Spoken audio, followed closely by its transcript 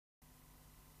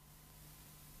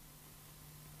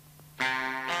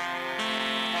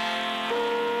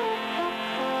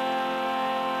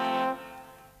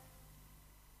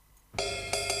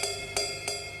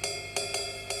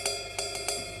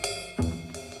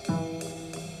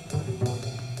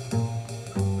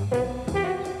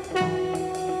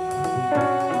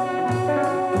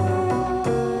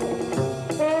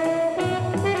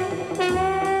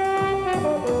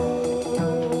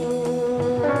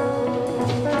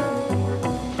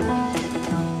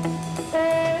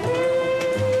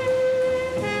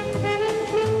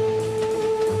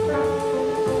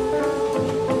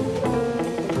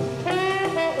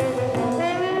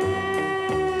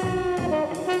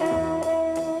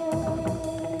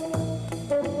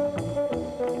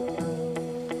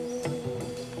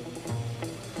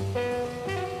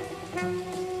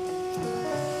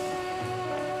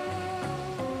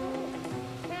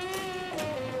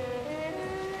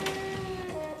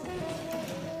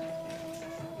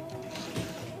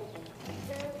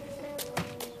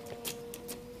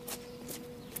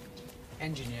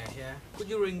engineer here. Could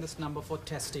you ring this number for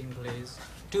testing, please?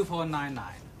 2499.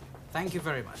 Thank you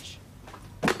very much.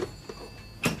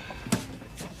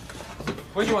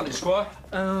 Where do you want it, Squire?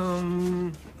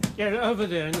 Yeah, over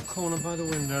there in the corner by the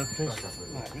window,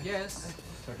 please. Yes,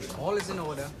 all is in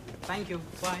order. Thank you.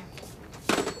 Bye.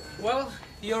 Well,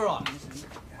 you're on.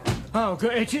 Oh,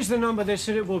 good. It is the number they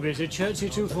said it would be. Is it Chertsey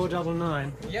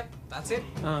 2499? Yep, that's it.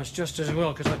 Oh, it's just as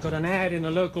well, because I've got an ad in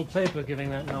the local paper giving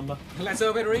that number. Let's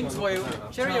hope it rings for you.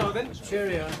 Cheerio, then.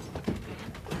 Cheerio.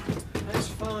 That's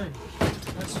fine.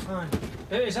 That's fine.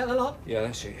 Is that the lot? Yeah,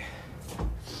 that's it.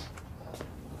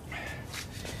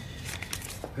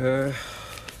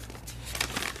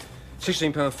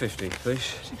 £16.50, please.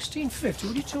 £16.50? What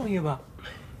are you talking about?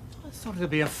 I thought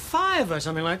it'd be a five or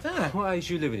something like that. What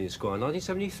age are you living in, Squire?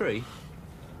 1973?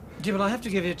 Yeah, but I have to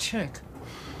give you a cheque.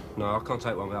 No, I can't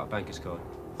take one without a banker's card.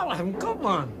 Oh, I haven't got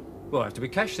one. Well, it'll have to be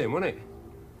cash then, won't it?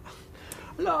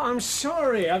 Look, I'm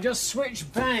sorry. I've just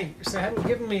switched banks. They haven't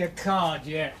given me a card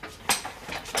yet. I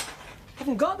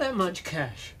haven't got that much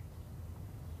cash.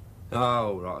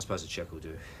 Oh, right, I suppose a cheque will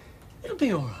do. It'll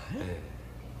be all right. Yeah.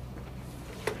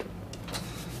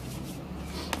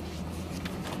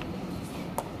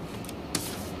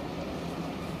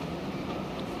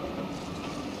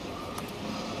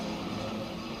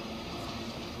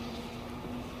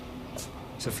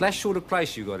 It's a flash sort of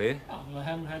place you got here. Oh, well, I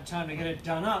haven't had time to get it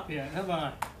done up yet, have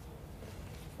I?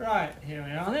 Right, here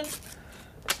we are then.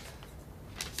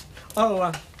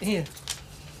 Oh, here.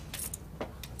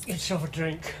 Get yourself a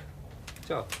drink.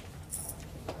 So,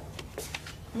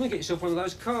 you want to get yourself one of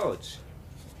those cards?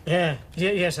 Yeah,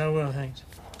 yes, I will, thanks.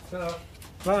 So.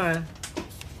 Bye.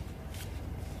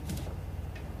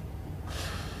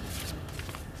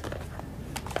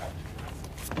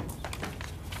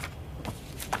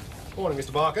 Morning,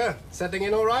 Mr. Barker. Settling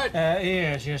in all right?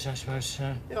 Yes, I suppose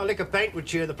so. A lick of paint would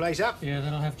cheer the place up. Yeah,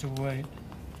 that'll have to wait.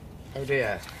 Oh,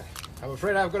 dear. I'm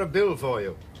afraid I've got a bill for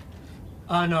you.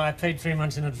 Oh, no, I paid 3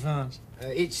 months in advance.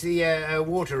 It's the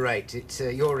water rate. It's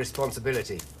your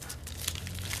responsibility.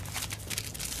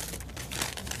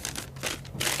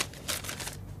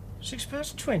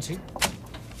 £6.20?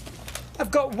 I've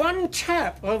got one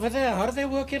tap over there. How do they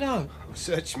work it out? Oh,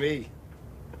 search me.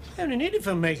 I only need it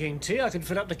for making tea. I could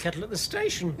fill up the kettle at the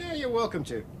station. Yeah, you're welcome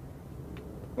to.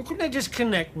 Well, couldn't they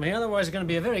disconnect me? Otherwise, it's going to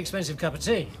be a very expensive cup of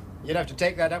tea. You'd have to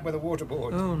take that up with a water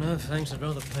board. Oh, no, thanks. I'd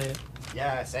rather pay it.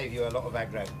 Yeah, save you a lot of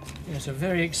aggro. Yeah, it's a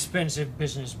very expensive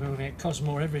business moving. It costs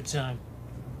more every time.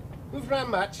 Moved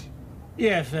round much?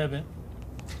 Yeah, a fair bit.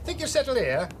 Think you'll settle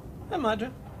here? I might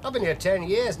do. I've been here 10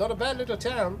 years. Not a bad little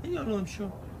town. Yeah, no, I'm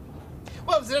sure.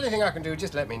 Well, if there's anything I can do,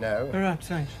 just let me know. All right,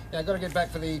 thanks. Yeah, I've got to get back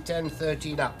for the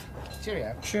 10:13 up.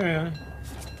 Cheerio. Cheerio.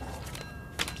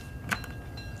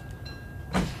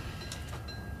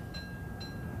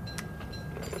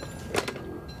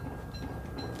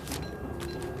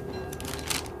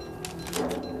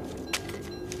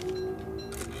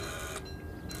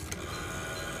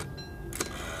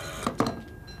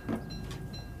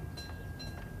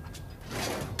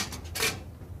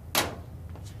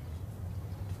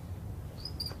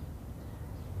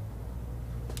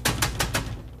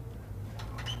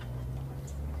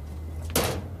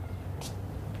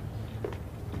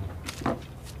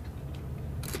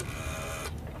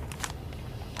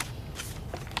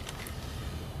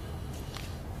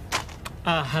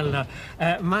 Hello.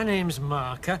 My name's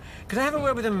Mark. Could I have a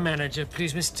word with the manager,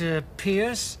 please, Mr.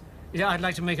 Pierce? Yeah, I'd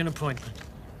like to make an appointment.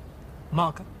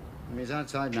 Marker? He's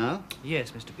outside now?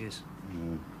 Yes, Mr. Pierce.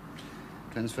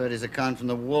 Transferred his account from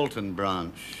the Walton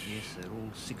branch. Yes, they're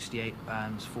all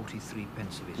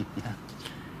 £68.43 of it.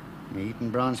 The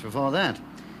Eton branch before that.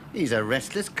 He's a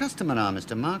restless customer now,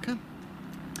 Mr. Marker.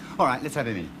 All right, let's have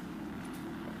him in.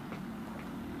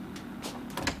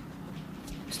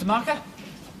 Mr. Marker?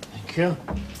 Thank you.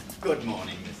 Good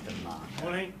morning, Mr. Marker.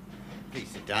 Morning. Please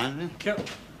sit down. Thank you.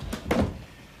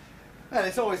 Well,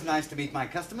 it's always nice to meet my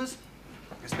customers,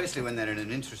 especially when they're in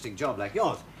an interesting job like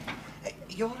yours.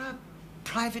 You're a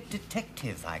private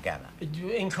detective, I gather.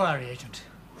 Inquiry agent.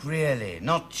 Really?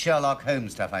 Not Sherlock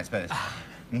Holmes stuff, I suppose.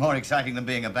 More exciting than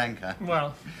being a banker.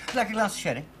 Well... Like a glass of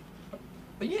sherry?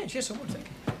 Yes, I would, thank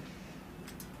you.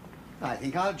 I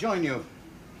think I'll join you.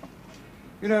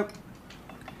 You know,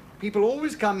 people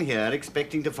always come here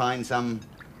expecting to find some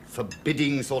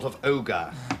forbidding sort of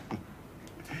ogre.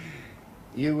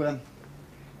 You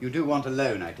do want a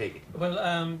loan, I take it?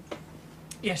 Well,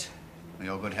 yes. For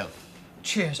your good health.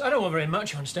 Cheers. I don't want very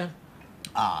much, you understand?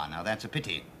 Ah, now that's a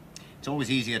pity. It's always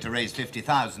easier to raise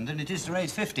 50,000 than it is to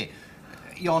raise 50.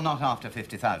 You're not after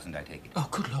 50,000, I take it? Oh,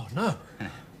 good Lord, no.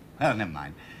 Well, never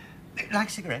mind. Like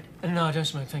a cigarette? No, I don't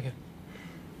smoke, thank you.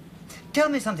 Tell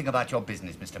me something about your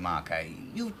business, Mr. Marker.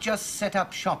 You've just set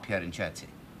up shop here in Chertsey.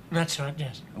 That's right,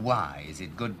 yes. Why? Is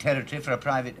it good territory for a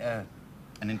private,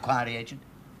 an inquiry agent?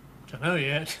 Don't know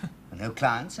yet. No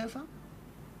clients so far?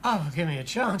 Oh, give me a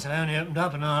chance. I only opened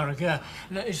up an hour ago.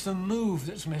 And it's the move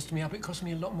that's messed me up. It cost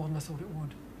me a lot more than I thought it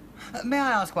would. May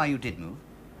I ask why you did move?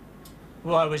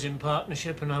 Well, I was in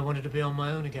partnership and I wanted to be on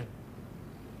my own again.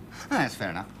 That's fair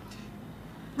enough.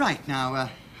 Right, now,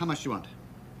 how much do you want?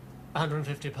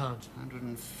 £150.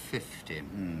 150.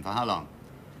 For how long?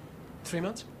 3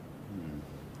 months?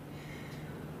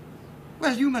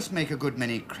 Well, you must make a good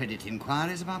many credit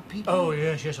inquiries about people. Oh,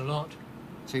 yes, a lot.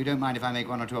 So you don't mind if I make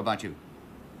one or two about you?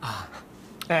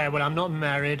 Well, I'm not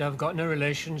married. I've got no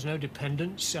relations, no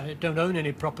dependents. I don't own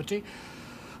any property.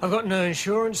 I've got no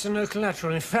insurance and no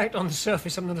collateral. In fact, on the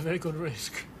surface, I'm not a very good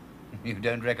risk. You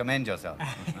don't recommend yourself.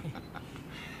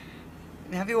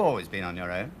 Have you always been on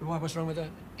your own? Why, what's wrong with that?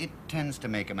 It tends to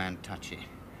make a man touchy.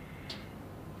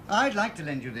 I'd like to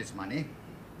lend you this money.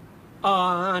 Oh,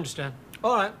 I understand.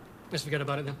 All right, let's forget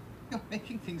about it then. You're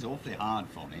making things awfully hard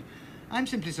for me. I'm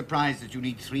simply surprised that you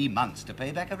need 3 months to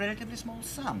pay back a relatively small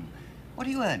sum. What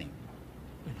are you earning?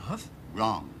 Enough?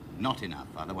 Wrong. Not enough.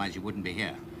 Otherwise you wouldn't be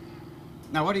here.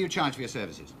 Now, what do you charge for your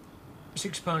services?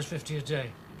 £6.50 a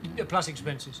day, plus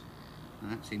expenses.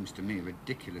 That seems to me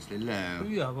ridiculously low.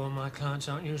 Yeah, well, my clients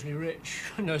aren't usually rich.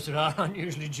 And those that are aren't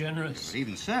usually generous. But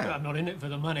even so... But I'm not in it for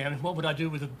the money. I mean, what would I do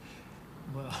with them?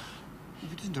 Well...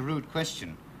 If it isn't a rude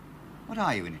question, what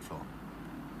are you in it for?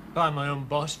 I'm my own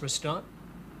boss, for a start.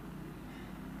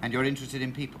 And you're interested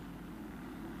in people?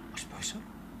 I suppose so.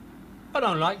 I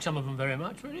don't like some of them very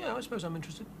much, but yeah, I suppose I'm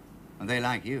interested. And they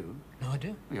like you? No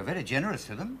idea. Well, you're very generous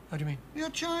to them. How do you mean? Your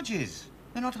charges.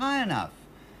 They're not high enough.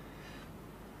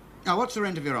 Now, what's the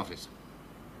rent of your office?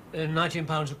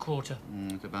 £19 a quarter.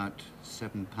 It's about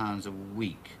 £7 a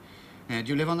week. Do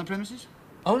you live on the premises?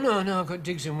 Oh, no, I've got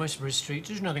digs in Westbury Street.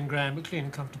 There's nothing grand, but clean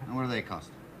and comfortable. And what do they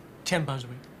cost? £10 a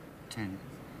week. 10.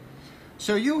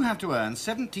 So you have to earn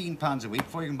 £17 a week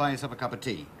before you can buy yourself a cup of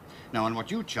tea. Now, on what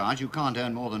you charge, you can't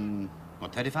earn more than,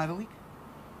 what, 35 a week?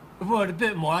 Well, a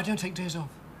bit more. I don't take days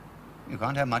off. You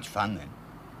can't have much fun, then.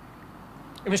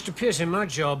 Mr. Pierce, in my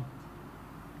job,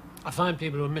 I find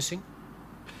people who are missing.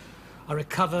 I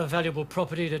recover valuable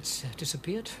property that's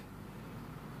disappeared.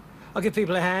 I give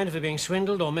people a hand if they're being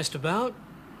swindled or messed about.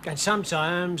 And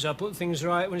sometimes I put things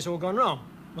right when it's all gone wrong.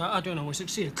 Well, I don't always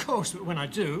succeed, of course, but when I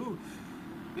do,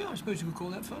 yeah, I suppose you could call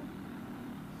that fun.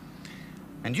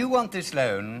 And you want this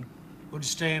loan? Or to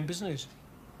stay in business.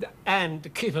 And to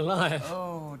keep alive.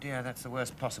 Oh, dear, that's the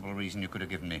worst possible reason you could have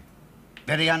given me.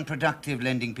 Very unproductive,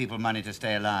 lending people money to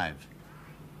stay alive.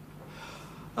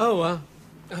 Oh, well,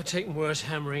 I've taken worse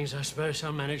hammerings, I suppose.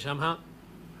 I'll manage somehow.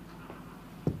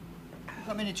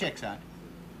 How many checks out?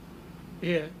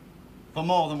 Yeah, For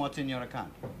more than what's in your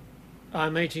account?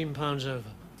 I'm £18 over.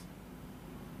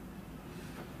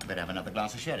 Better have another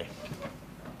glass of sherry.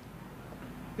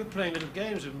 You're playing little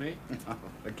games with me. Oh,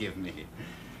 forgive me.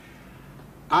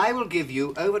 I will give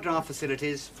you overdraft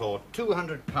facilities for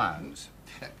 £200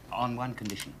 on one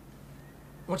condition.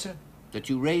 What's that? That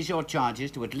you raise your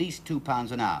charges to at least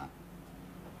 £2 an hour.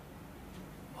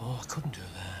 Oh, I couldn't do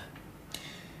that.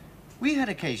 We had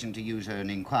occasion to use an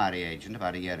inquiry agent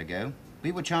about a year ago.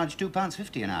 We were charged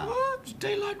 £2.50 an hour. What? It's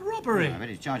daylight robbery. I bet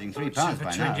he's charging £3 For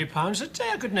by now. £20 a day,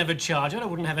 I could never charge it. I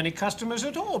wouldn't have any customers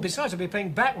at all. Besides, I'd be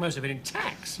paying back most of it in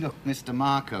tax. Look, Mr.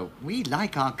 Marco, we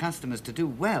like our customers to do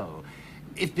well.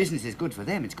 If business is good for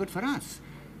them, it's good for us.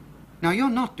 Now, you're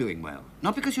not doing well.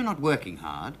 Not because you're not working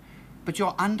hard, but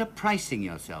you're underpricing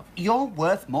yourself. You're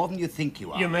worth more than you think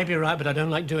you are. You may be right, but I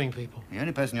don't like doing people. The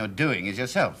only person you're doing is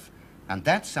yourself. And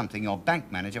that's something your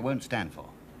bank manager won't stand for.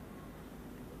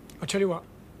 I'll tell you what.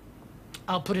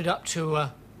 I'll put it up to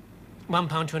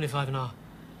 £1.25 an hour.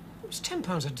 It's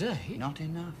 £10 a day. Not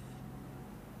enough.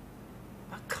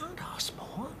 I can't ask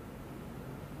more.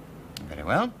 Very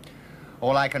well.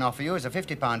 All I can offer you is a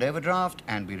 £50 overdraft,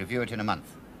 and we review it in a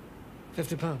month.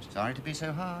 £50. Sorry to be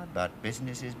so hard, but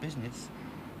business is business.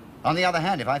 On the other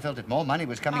hand, if I felt that more money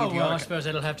was coming into your I account... suppose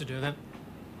that'll have to do then.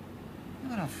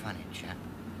 You're a funny chap.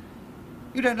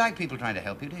 You don't like people trying to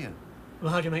help you, do you?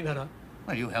 Well, how do you make that up?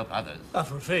 Well, you help others.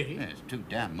 For a fee? Yeah, it's too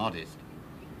damn modest.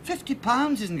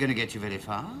 £50 isn't going to get you very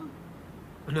far.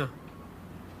 No.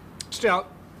 Still,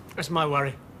 that's my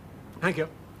worry. Thank you.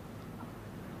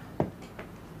 Do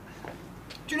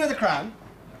you know the Crown?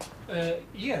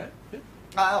 Yeah.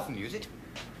 I often use it.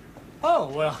 Oh,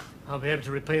 well, I'll be able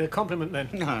to repay the compliment then.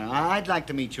 No, I'd like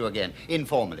to meet you again,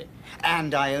 informally.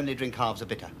 And I only drink halves a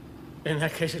bitter. In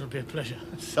that case, it'll be a pleasure.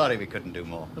 Sorry we couldn't do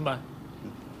more. Goodbye.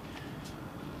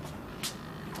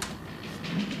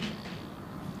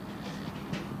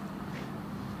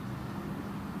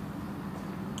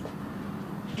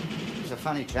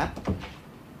 funny chap,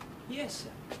 Yes,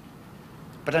 sir.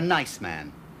 but a nice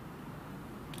man.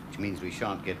 Which means we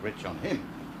shan't get rich on him.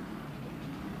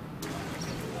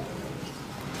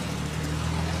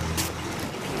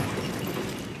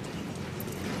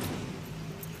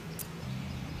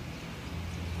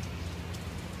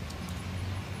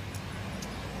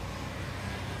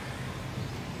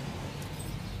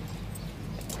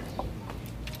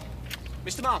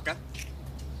 Mr. Marker,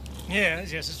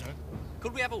 Yes, sir.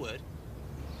 could we have a word?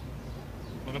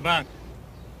 What about?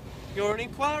 You're an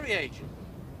inquiry agent.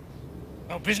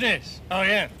 Oh, business. Oh,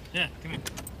 yeah. Yeah, come in.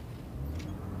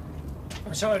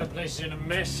 I'm sorry the place is in a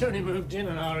mess. Only moved in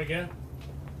an hour ago.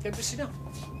 Came to sit down.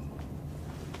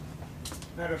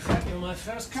 Matter of fact, you're my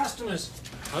first customers.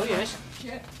 Oh, yes?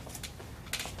 Yeah.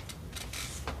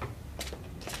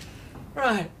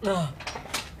 Right, now,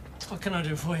 what can I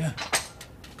do for you?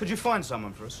 Could you find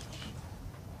someone for us?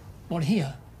 What,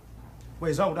 here? Well,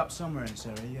 he's holed up somewhere in this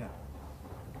area, yeah.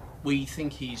 We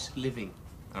think he's living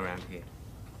around here.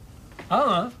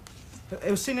 Oh, He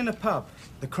was seen in a pub,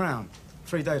 the Crown,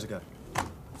 3 days ago.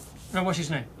 no, what's his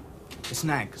name? It's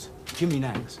Nags. Jimmy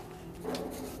Nags.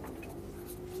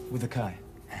 With a K.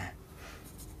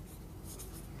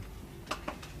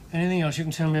 Anything else you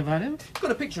can tell me about him?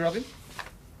 Got a picture of him.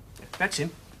 That's him.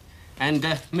 And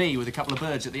me with a couple of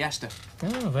birds at the Astor.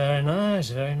 Oh, very nice,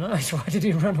 very nice. Why did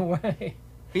he run away?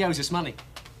 He owes us money.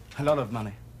 A lot of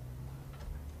money.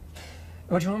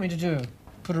 What do you want me to do?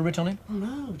 Put a writ on him? Oh,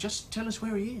 no, just tell us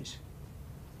where he is.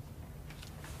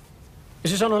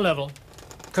 Is this on a level?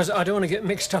 Because I don't want to get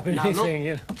mixed up in No, anything.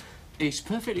 You know. It's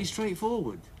perfectly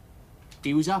straightforward.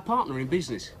 He was our partner in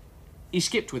business. He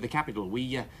skipped with the capital.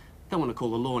 We don't want to call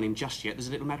the law on him just yet. There's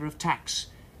a little matter of tax.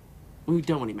 We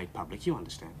don't want it made public, you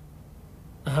understand.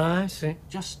 I see.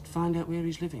 Just find out where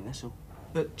he's living, that's all.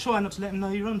 But try not to let him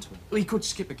know you're onto him. We could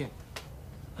skip again.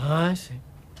 I see.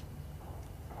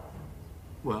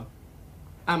 Well,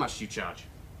 how much do you charge?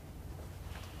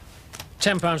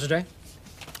 £10 a day,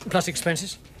 plus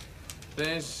expenses.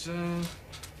 There's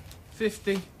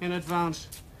 50 in advance.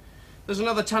 There's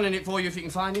another ton in it for you if you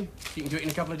can find him. If you can do it in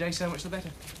a couple of days, so much the better.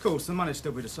 Of course, the money'll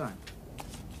still be the same.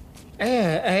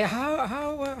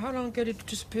 How long ago did it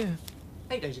disappear?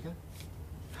 8 days ago.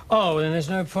 Oh, then there's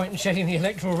no point in checking the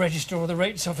electoral register or the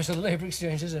rates office of the Labour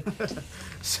Exchange, is there?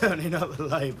 Certainly not the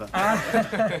Labour.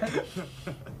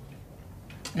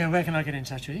 Yeah, where can I get in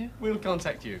touch with you? We'll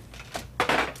contact you.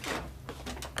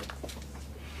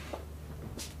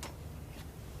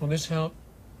 Will this help?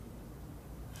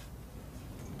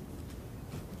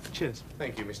 Cheers.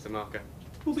 Thank you, Mr. Marker.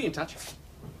 We'll be in touch.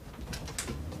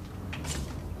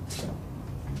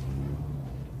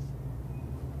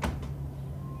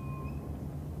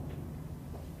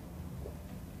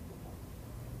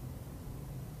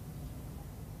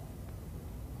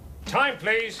 Time,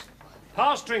 please.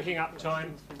 Past drinking up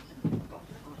time.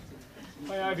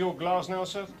 May I have your glass now,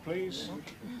 sir, please?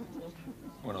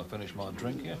 When I finish my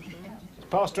drink, yeah. It's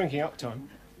past drinking up time.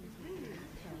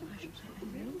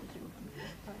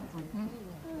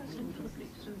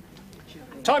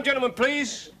 Time, gentlemen,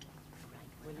 please.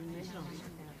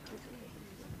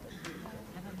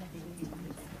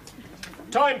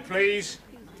 Time, please.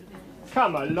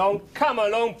 Come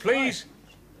along, please.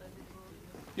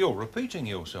 You're repeating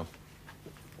yourself.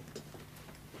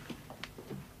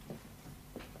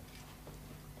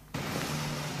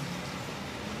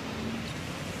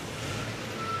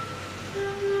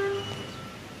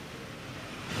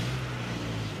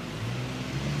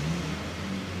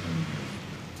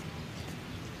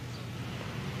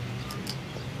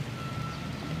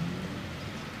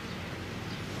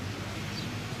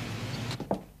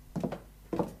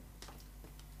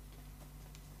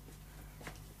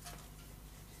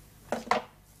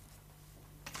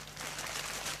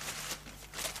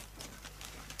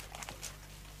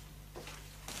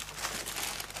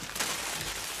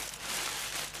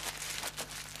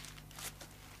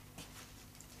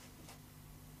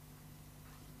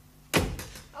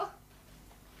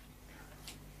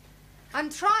 I'm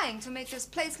trying to make this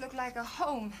place look like a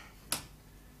home.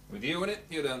 With you in it,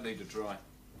 you don't need to try.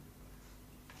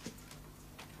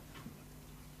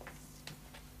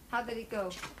 How did it go?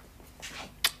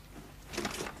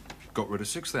 Got rid of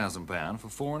 £6,000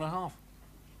 for 4.5.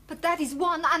 But that is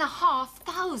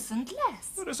 1,500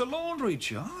 less. But there's a laundry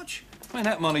charge. I mean,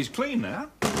 that money's clean now.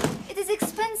 It is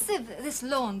expensive, this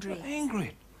laundry. But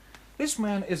Ingrid, this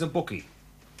man is a bookie.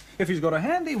 If he's got a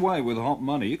handy way with hot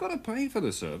money, you've got to pay for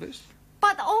the service.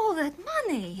 But all that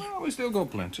money. Well, we still got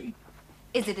plenty.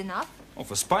 Is it enough? Oh,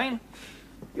 for Spain?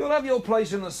 You'll have your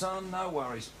place in the sun, no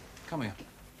worries. Come here.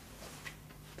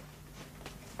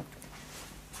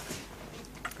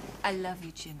 I love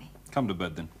you, Jimmy. Come to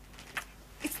bed then.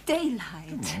 It's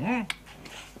daylight.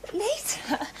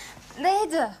 Later.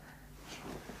 Later.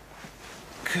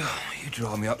 God, you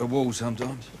drive me up the wall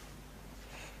sometimes.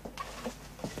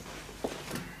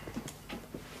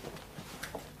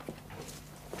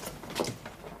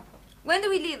 When do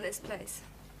we leave this place?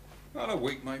 About a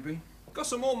week, maybe. Got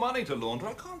some more money to launder.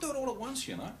 I can't do it all at once,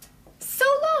 you know. So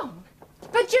long.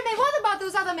 But Jimmy, what about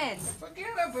those other men? Forget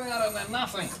about them, they're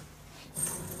nothing.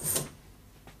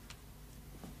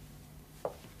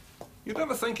 You'd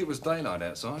never think it was daylight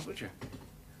outside, would you?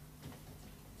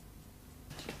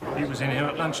 He was in here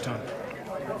at lunchtime.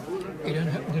 You don't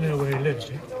happen to know where he lives,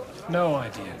 do you? No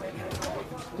idea.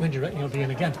 When do you reckon he'll be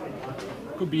in again?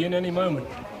 Could be in any moment.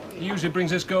 He usually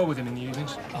brings this girl with him in the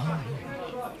evenings. Oh,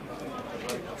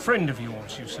 Friend of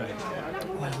yours, you say?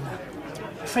 well,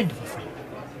 a friend of a friend.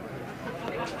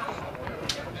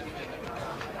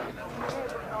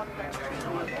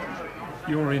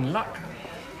 You're in luck.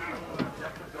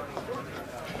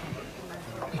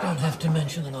 You don't have to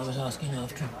mention that I was asking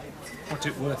after him. What's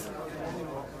it worth?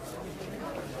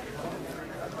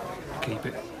 Keep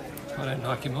it. I don't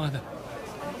like him either.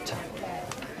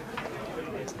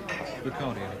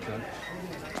 Bacardi in a coat.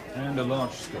 And a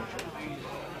large scotch.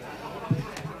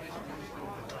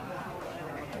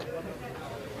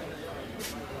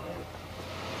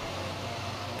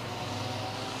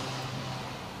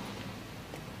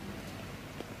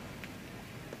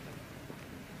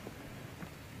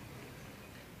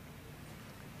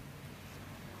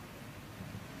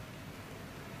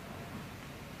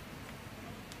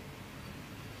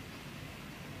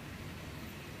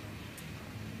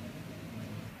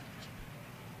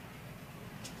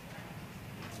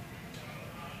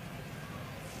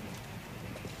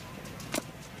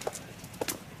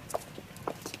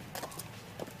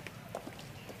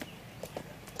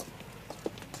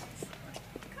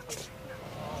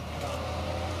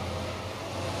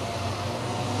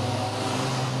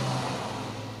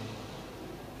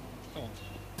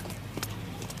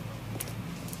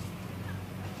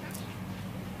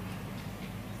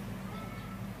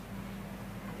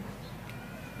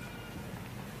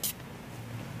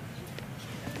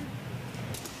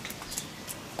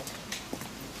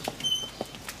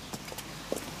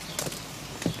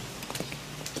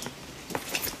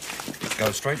 Go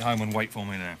straight home and wait for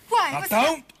me there. Why? Now,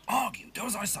 don't argue. Do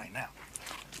as I say now.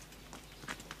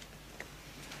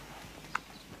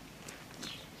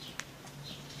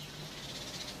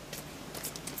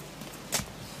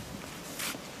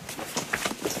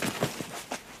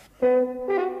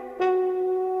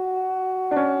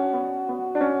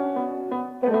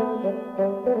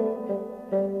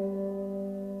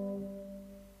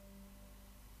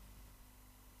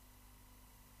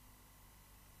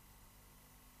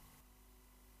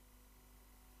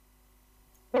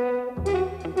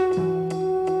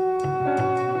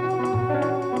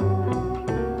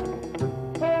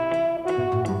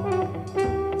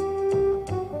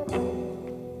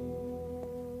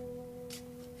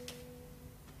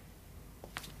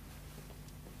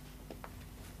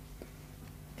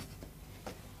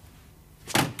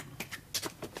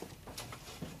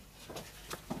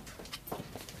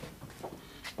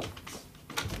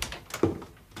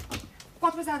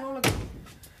 What was that all about?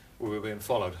 We were being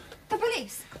followed. The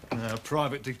police? A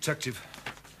private detective.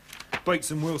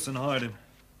 Bates and Wilson hired him.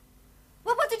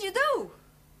 Well, what did you do?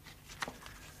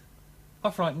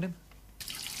 I frightened him.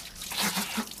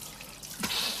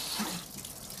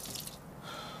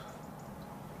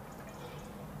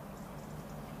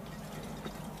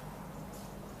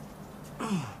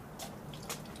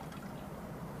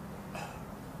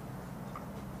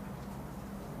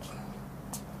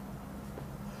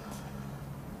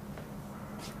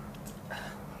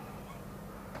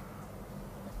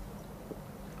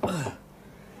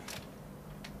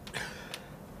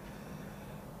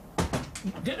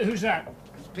 Who's that?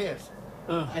 It's Pierce.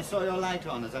 I saw your light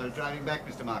on as I was driving back,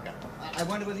 Mr. Marker. I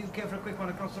wonder whether you'd care for a quick one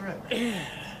across the road.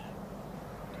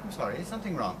 I'm sorry, is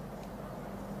something wrong?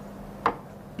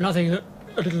 Nothing that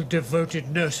a little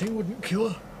devoted nursing wouldn't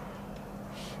cure.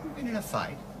 You've been in a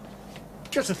fight?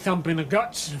 Just a thump in the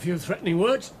guts and a few threatening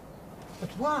words. But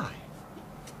why?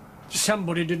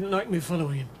 Somebody didn't like me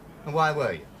following him. And why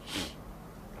were you?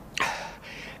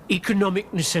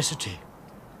 Economic necessity.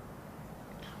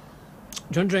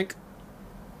 Do you want a drink?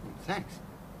 Thanks.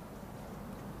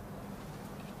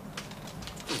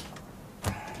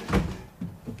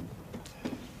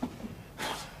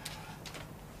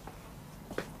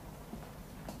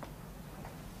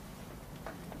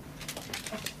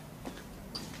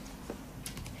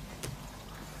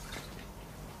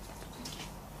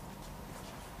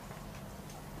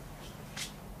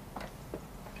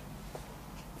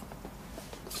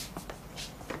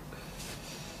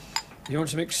 Do you want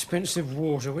some expensive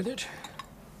water with it?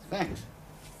 Thanks.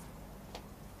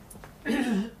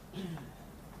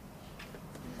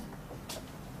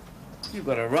 You've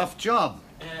got a rough job.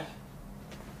 Yeah.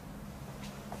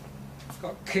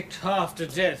 Got kicked half to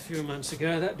death a few months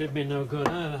ago. That did me no good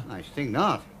either. I think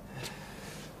not.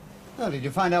 Oh, did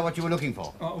you find out what you were looking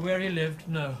for? Oh, where he lived?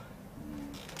 No.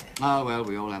 Oh, well,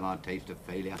 we all have our taste of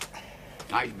failure.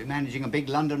 I should be managing a big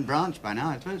London branch by now,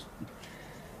 I suppose.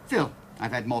 Still,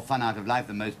 I've had more fun out of life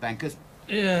than most bankers.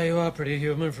 Yeah, you are pretty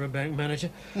human for a bank manager.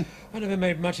 I never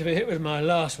made much of a hit with my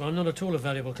last one, not at all a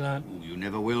valuable client. Ooh, you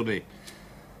never will be.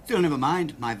 Still, never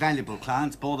mind. My valuable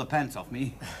clients bore the pants off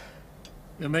me.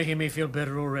 You're making me feel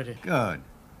better already. Good.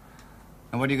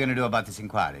 And what are you going to do about this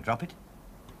inquiry? Drop it?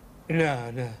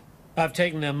 No. I've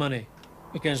taken their money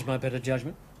against my better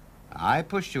judgment. I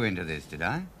pushed you into this, did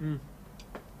I?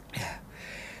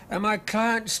 And my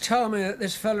clients told me that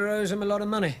this fella owes them a lot of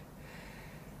money.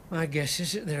 My guess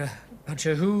is that they're a bunch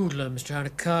of hoodlums trying to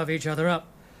carve each other up.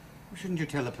 Shouldn't you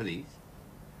tell the police?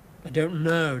 I don't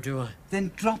know, do I?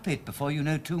 Then drop it before you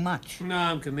know too much. No,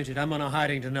 I'm committed. I'm on a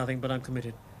hiding to nothing, but I'm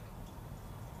committed.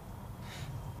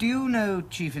 Do you know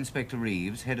Chief Inspector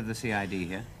Reeves, head of the CID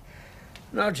here?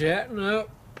 Not yet, no.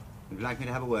 Would you like me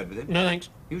to have a word with him? No, thanks.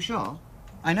 You sure?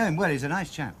 I know him well. He's a nice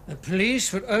chap. The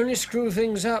police would only screw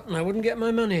things up and I wouldn't get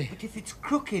my money. But if it's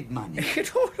crooked money...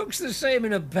 It all looks the same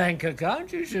in a bank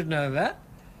account. You should know that.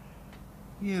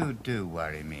 You do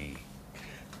worry me.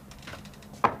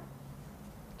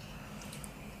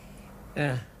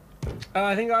 Yeah. Oh,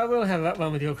 I think I will have that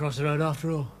one with you across the road after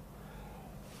all.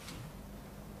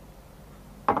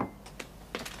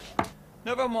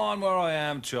 Never mind where I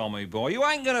am, Tommy boy. You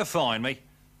ain't gonna find me.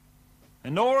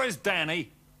 And nor is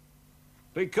Danny.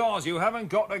 Because you haven't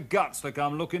got the guts to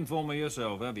come looking for me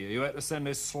yourself, have you? You had to send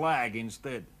this slag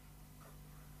instead.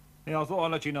 Yeah, I thought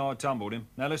I'd let you know I tumbled him.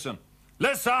 Now listen.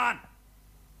 Listen!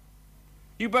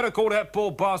 You better call that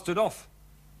poor bastard off.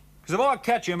 Because if I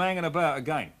catch him hanging about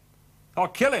again, I'll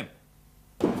kill him.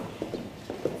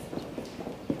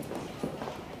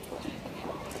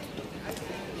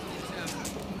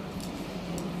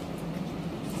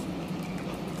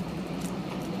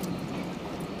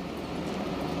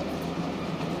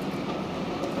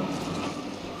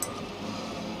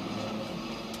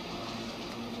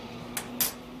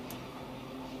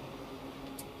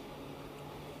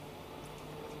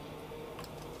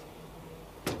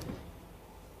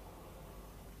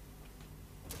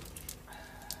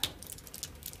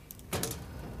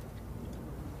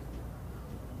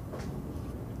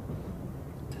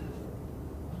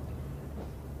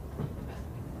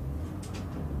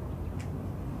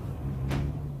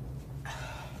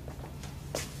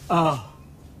 Oh,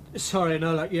 sorry,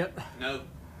 no luck yet. No,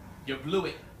 you blew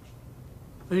it.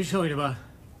 What are you talking about?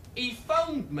 He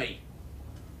phoned me.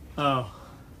 Oh.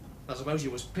 I suppose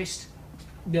you was pissed.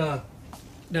 No,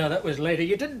 that was later.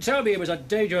 You didn't tell me he was a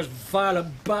dangerous,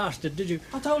 violent bastard, did you?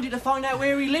 I told you to find out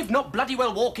where he lived, not bloody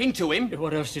well walk into him.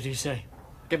 What else did he say?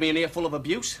 Give me an earful of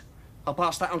abuse. I'll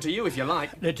pass that on to you if you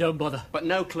like. No, don't bother. But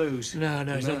no clues. No,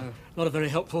 he's not a very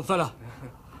helpful fella.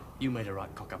 You made a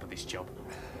right cock up of this job.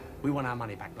 We want our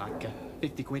money back, like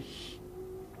 50 quid.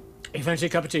 You fancy a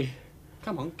cup of tea?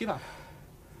 Come on, give up.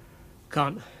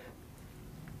 Can't.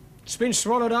 It's been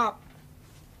swallowed up.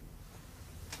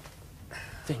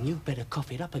 Then you better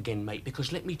cough it up again, mate,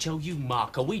 because let me tell you,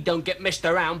 Marker, we don't get messed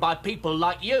around by people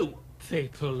like you.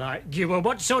 People like you? Well,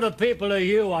 what sort of people are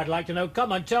you, I'd like to know?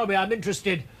 Come on, tell me, I'm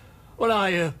interested. What are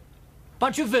you?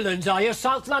 Bunch of villains, are you?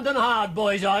 South London hard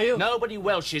boys, are you? Nobody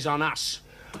Welshes on us.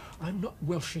 I'm not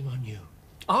welshing on you.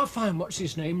 I'll find what's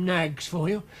his name, Nags, for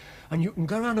you, and you can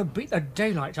go round and beat the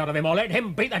daylights out of him, or let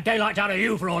him beat the daylights out of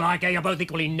you for all I care. You're both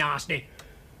equally nasty.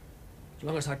 As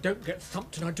long as I don't get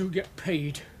thumped and I do get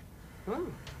paid. Oh.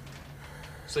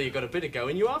 So you've got a bit of go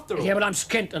in you after all. Yeah, but I'm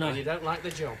skint, and you don't like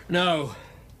the job. No.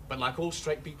 But like all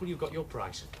straight people, you've got your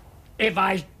price. If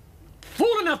I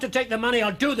fool enough to take the money,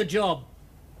 I'll do the job.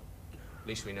 At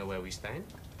least we know where we stand.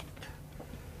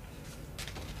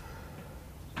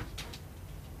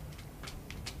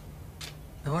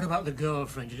 Now, what about the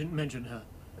girlfriend? You didn't mention her.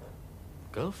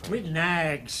 Girlfriend? With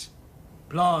Nags.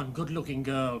 Blonde, good-looking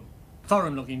girl.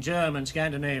 Foreign-looking, German,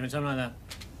 Scandinavian, something like that.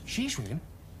 She's with him?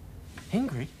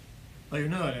 Ingrid? Oh, you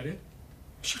know her, do you?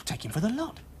 She'll take him for the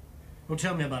lot. Well,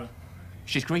 tell me about her.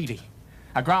 She's greedy.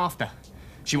 A grafter.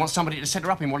 She wants somebody to set her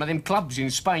up in one of them clubs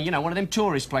in Spain, you know, one of them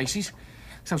tourist places.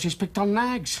 So she's picked on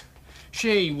Nags.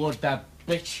 She would, that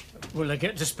bitch. Will they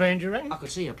get to Spain, do you reckon? I could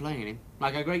see her playing him,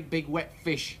 like a great big wet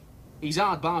fish. He's a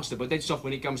hard bastard, but dead soft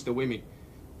when it comes to women.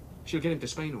 She'll get him to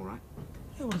Spain, all right.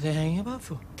 Yeah, what are they hanging about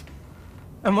for?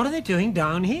 And what are they doing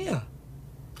down here?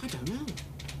 I don't know.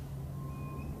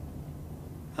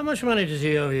 How much money does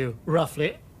he owe you,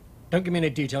 roughly? Don't give me any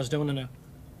details, don't want to know.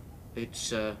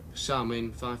 It's, some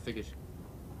in 5 figures.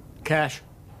 Cash?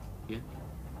 Yeah.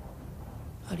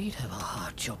 But he'd have a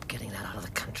hard job getting that out of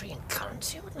the country in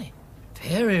currency, wouldn't he?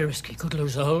 Very risky. Could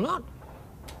lose the whole lot.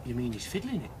 You mean he's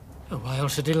fiddling it? Oh, why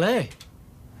else a delay?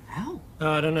 How?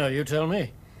 Oh, I don't know. You tell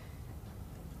me.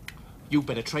 You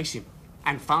better trace him.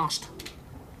 And fast.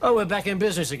 Oh, we're back in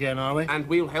business again, are we? And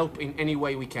we'll help in any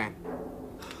way we can.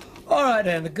 All right,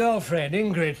 then. The girlfriend,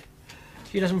 Ingrid.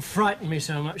 She doesn't frighten me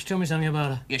so much. Tell me something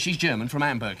about her. Yeah, she's German, from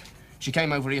Hamburg. She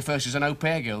came over here first as an au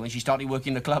pair girl, and she started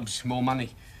working the clubs. More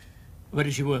money. Where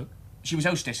did she work? She was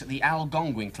hostess at the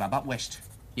Algonquin Club up west.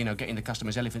 You know, getting the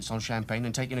customers elephants on champagne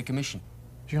and taking a commission.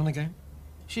 She on the game?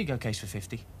 She'd go case for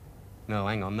 50. No,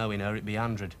 hang on, knowing her, it'd be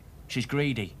 100. She's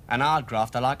greedy. An hard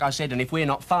grafter, like I said, and if we're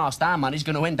not fast, our money's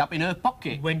going to end up in her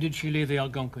pocket. When did she leave the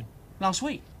Algonquin? Last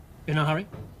week. In a hurry?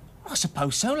 I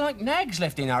suppose so, like Nags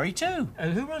left in a hurry, too.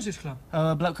 Who runs this club?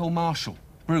 A bloke called Marshall.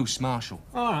 Bruce Marshall.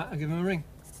 All right, I'll give him a ring.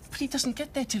 But he doesn't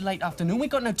get there till late afternoon. We've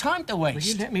got no time to waste.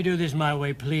 Will you let me do this my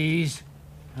way, please?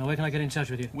 Now, where can I get in touch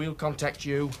with you? We'll contact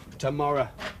you tomorrow,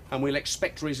 and we'll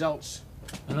expect results.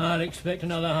 And I'll expect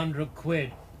another 100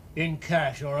 quid. In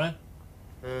cash, all right?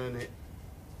 Earn it.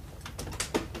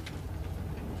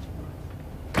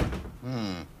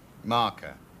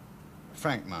 Marker.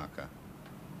 Frank Marker.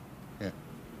 Yeah.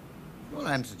 All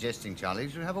I'm suggesting, Charlie,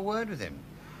 is you have a word with him.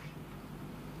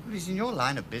 Well, he's in your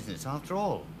line of business, after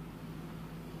all.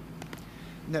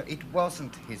 No, it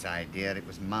wasn't his idea, it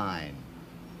was mine.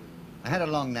 I had a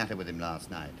long natter with him last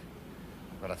night.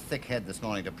 Got a thick head this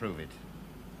morning to prove it.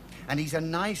 And he's a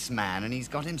nice man, and he's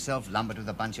got himself lumbered with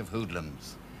a bunch of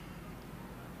hoodlums.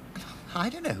 I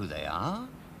don't know who they are.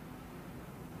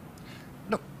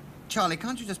 Look, Charlie,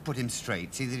 can't you just put him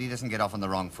straight, see that he doesn't get off on the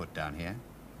wrong foot down here?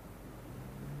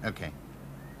 Okay.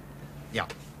 Yeah,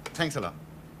 thanks a lot.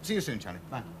 See you soon, Charlie.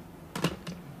 Bye.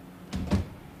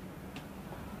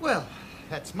 Well,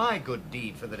 that's my good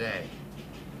deed for the day.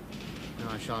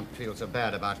 Now I shan't feel so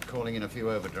bad about calling in a few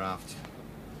overdrafts.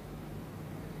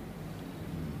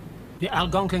 The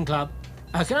Algonquin Club.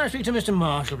 Can I speak to Mr.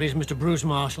 Marshall, please? Mr. Bruce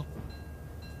Marshall.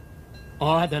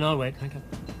 All right, then, I'll wait. Thank you.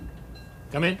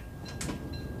 Come in.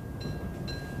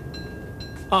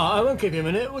 Oh, I won't keep you a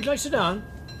minute. Would you like to sit down?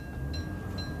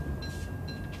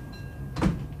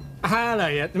 Hello,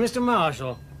 yeah. Mr.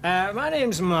 Marshall. My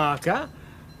name's Marker.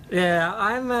 Yeah,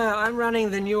 I'm running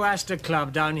the New Astor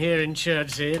Club down here in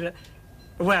Chertsey.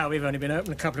 Well, we've only been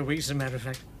open a couple of weeks, as a matter of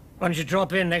fact. Why don't you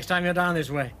drop in next time you're down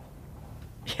this way?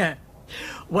 Yeah.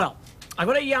 Well, I've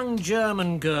got a young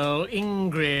German girl,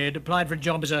 Ingrid, applied for a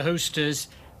job as a hostess.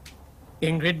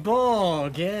 Ingrid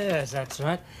Borg, yes, that's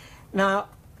right. Now,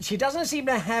 she doesn't seem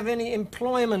to have any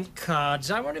employment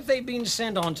cards. I wonder if they've been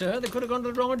sent on to her. They could have gone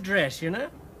to the wrong address, you know?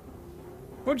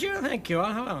 Would you? Thank you.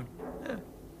 I'll hold on. Yeah.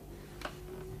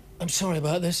 I'm sorry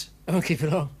about this. I won't keep you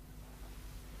long.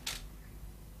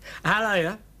 Hello,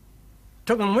 yeah?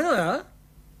 Took them with her?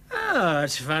 Oh,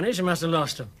 that's funny. She must have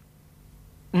lost them.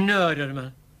 No, it doesn't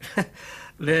matter.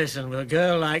 Listen, with a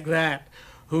girl like that,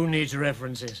 who needs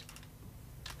references?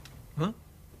 Huh?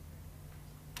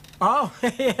 Oh,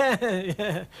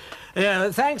 yeah.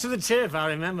 Thanks for the tip. I'll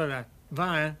remember that.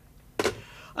 Bye.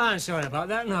 I'm sorry about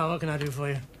that. Now, what can I do for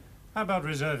you? How about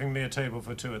reserving me a table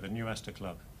for two at the New Astor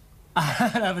Club?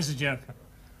 That was a joke.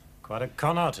 Quite a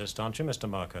con artist, aren't you, Mr.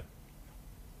 Marker?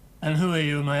 And who are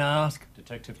you, may I ask?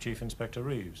 Detective Chief Inspector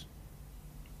Reeves.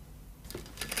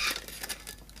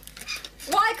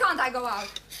 Why can't I go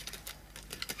out?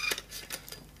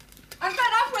 I'm fed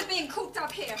up with being cooped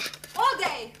up here. All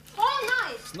day, all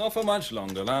night. It's not for much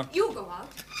longer, love. You go out.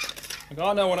 Look,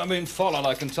 I know when I'm being followed,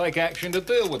 I can take action to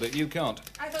deal with it. You can't.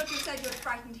 I thought you said you had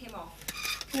frightened him off.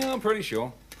 Yeah, I'm pretty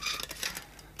sure.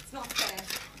 It's not fair.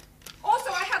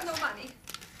 Also, I have no money.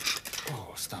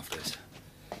 Oh, stuff this.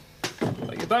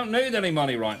 But you don't need any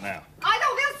money right now. I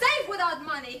don't feel safe without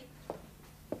money.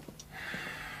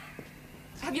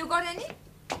 Have you got any?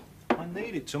 I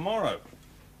need it tomorrow.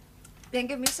 Then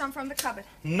give me some from the cupboard.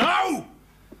 No!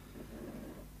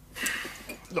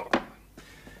 Look,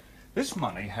 this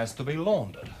money has to be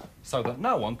laundered so that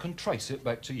no one can trace it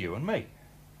back to you and me.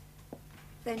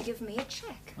 Then give me a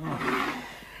check. Oh.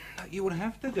 You would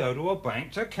have to go to a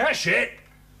bank to cash it.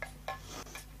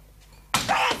 It's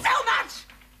so much!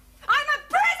 I'm a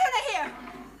prisoner here!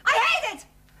 I hate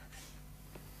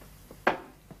it!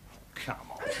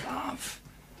 Come on, love.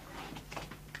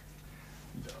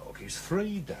 Look, it's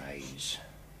 3 days.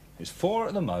 It's 4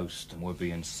 at the most, and we'll be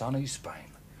in sunny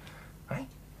Spain. Eh?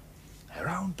 Our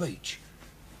own beach.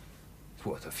 It's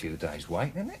worth a few days'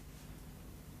 waiting, isn't it?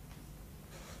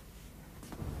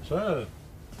 So,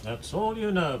 that's all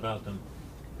you know about them.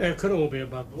 It could all be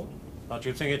above board. But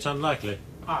you think it's unlikely?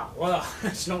 Ah, well,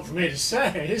 it's not for me to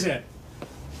say, is it?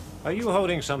 Are you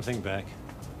holding something back?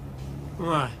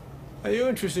 Why? Are you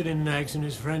interested in Nags and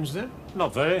his friends, then?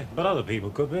 Not very, but other people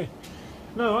could be.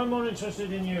 No, I'm more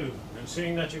interested in you, and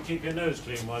seeing that you keep your nose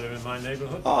clean while you're in my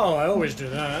neighbourhood. Oh, I always do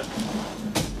that.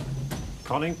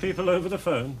 Conning people over the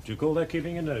phone? Do you call that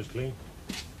keeping your nose clean?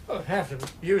 Well, I have to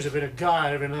use a bit of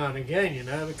guile every now and again, you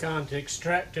know. We can't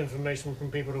extract information from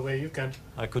people the way you can.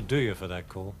 I could do you for that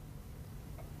call.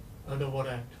 Under what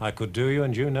act? I could do you,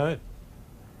 and you know it.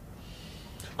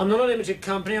 I'm not a limited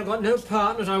company. I've got no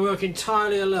partners. I work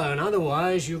entirely alone.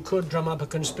 Otherwise, you could drum up a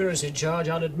conspiracy charge,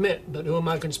 I'll admit. But who am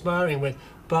I conspiring with,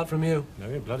 apart from you? No,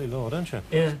 you're bloody lord, aren't you?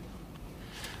 Yeah.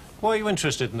 Why are you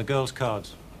interested in the girl's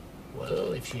cards?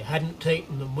 Well, if she hadn't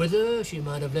taken them with her, she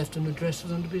might have left an address for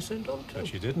them to be sent on to. But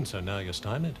she didn't, so now you're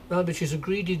stymied. Right, but she's a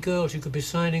greedy girl. She could be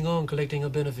signing on, collecting a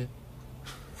benefit.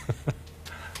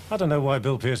 I don't know why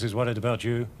Bill Pierce is worried about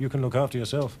you. You can look after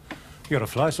yourself. You're a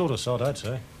fly sort of sod, I'd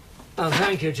say. Oh,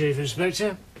 thank you, Chief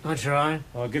Inspector. I try.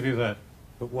 I'll give you that,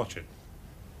 but watch it.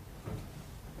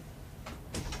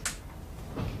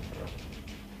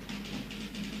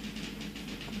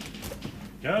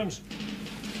 Jones.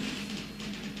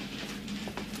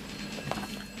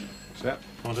 Sir?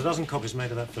 Want a dozen copies made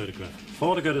of that photograph.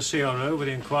 4 to go to CRO with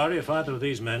the inquiry if either of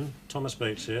these men, Thomas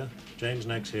Bates here, James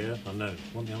Nex here, are known.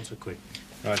 Want the answer quick.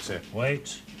 Right, sir.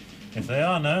 Wait. If they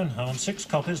are known, I want 6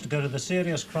 copies to go to the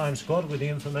Serious Crime Squad with the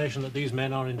information that these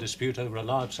men are in dispute over a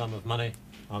large sum of money.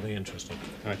 Are they interested?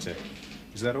 Right, sir.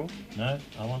 Is that all? No.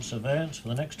 I want surveillance for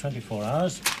the next 24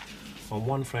 hours on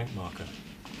 1 franc marker.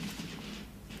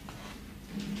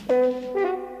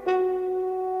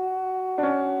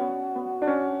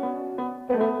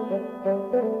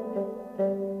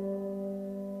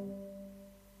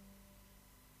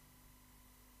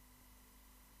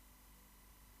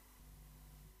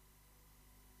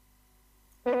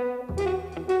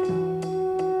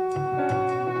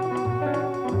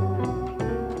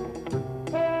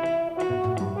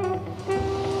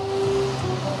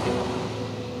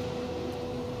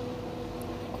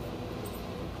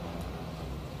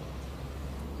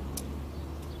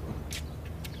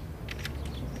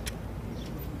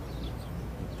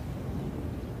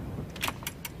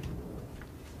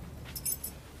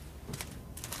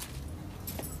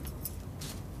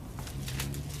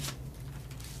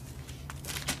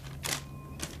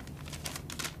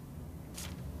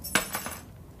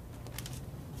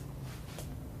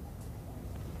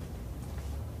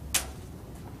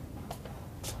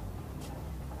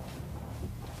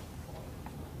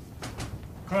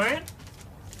 Crying?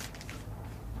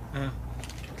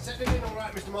 Settling in all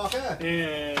right, Mr. Marker?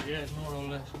 Yeah, more or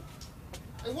less.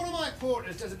 And one of my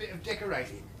porters does a bit of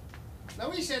decorating. Now,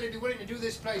 he said he'd be willing to do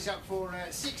this place up for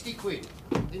 60 quid,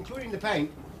 including the paint.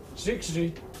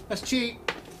 60? That's cheap.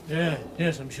 Yeah,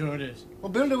 yes, I'm sure it is. Well,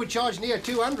 builder would charge near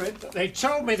 200. They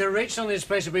told me the rates on this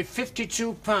place would be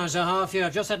 £52 a half year.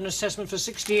 I've just had an assessment for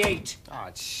 68. Oh,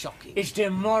 it's shocking. It's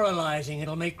demoralising.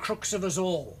 It'll make crooks of us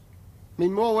all.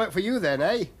 Mean more work for you then,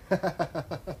 eh?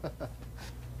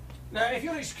 Now, if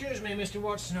you'll excuse me, Mr.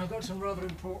 Watson, I've got some rather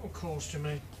important calls to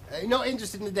make. Not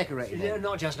interested in the decorating? Yeah,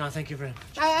 not just now, thank you very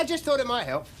much. I just thought it might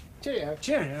help. Cheerio.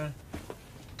 Cheerio.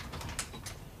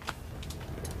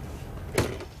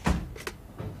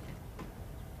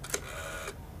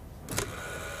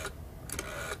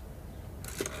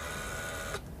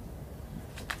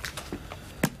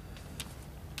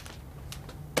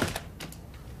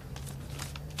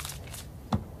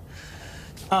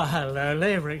 Oh, hello,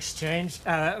 Labour Exchange.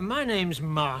 My name's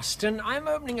Marston. I'm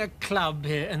opening a club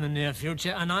here in the near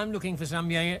future, and I'm looking for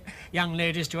some young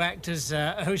ladies to act as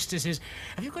hostesses.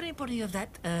 Have you got anybody of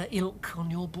that ilk on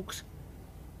your books?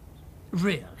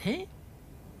 Really?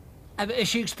 Is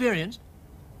she experienced?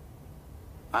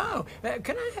 Oh,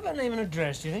 can I have her name and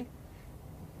address, do you think?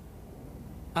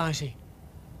 Oh, I see.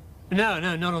 No,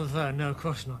 not on the phone. No, of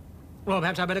course not. Well,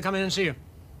 perhaps I'd better come in and see you.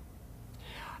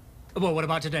 Well, what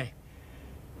about today?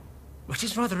 Which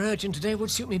is rather urgent today,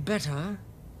 would suit me better, huh?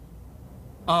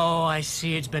 Oh, I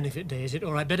see, it's benefit day, is it?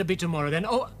 All right, better be tomorrow then.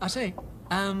 Oh, I say,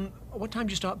 what time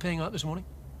did you start paying out this morning?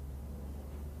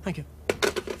 Thank you.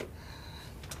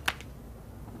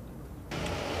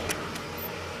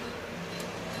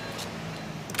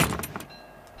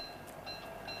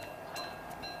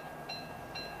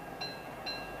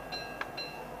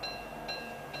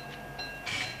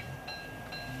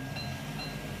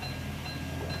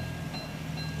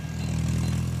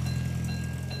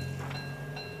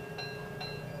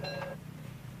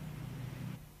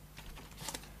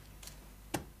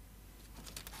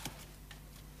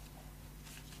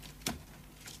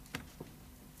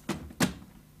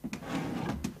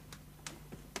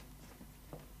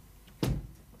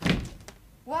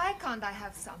 can't I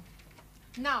have some?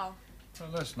 Now. Well,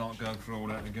 let's not go through all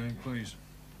that again, please.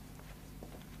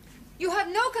 You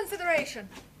have no consideration.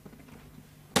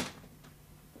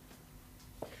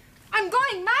 I'm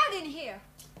going mad in here.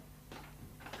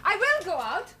 I will go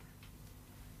out.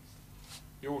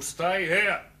 You'll stay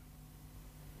here.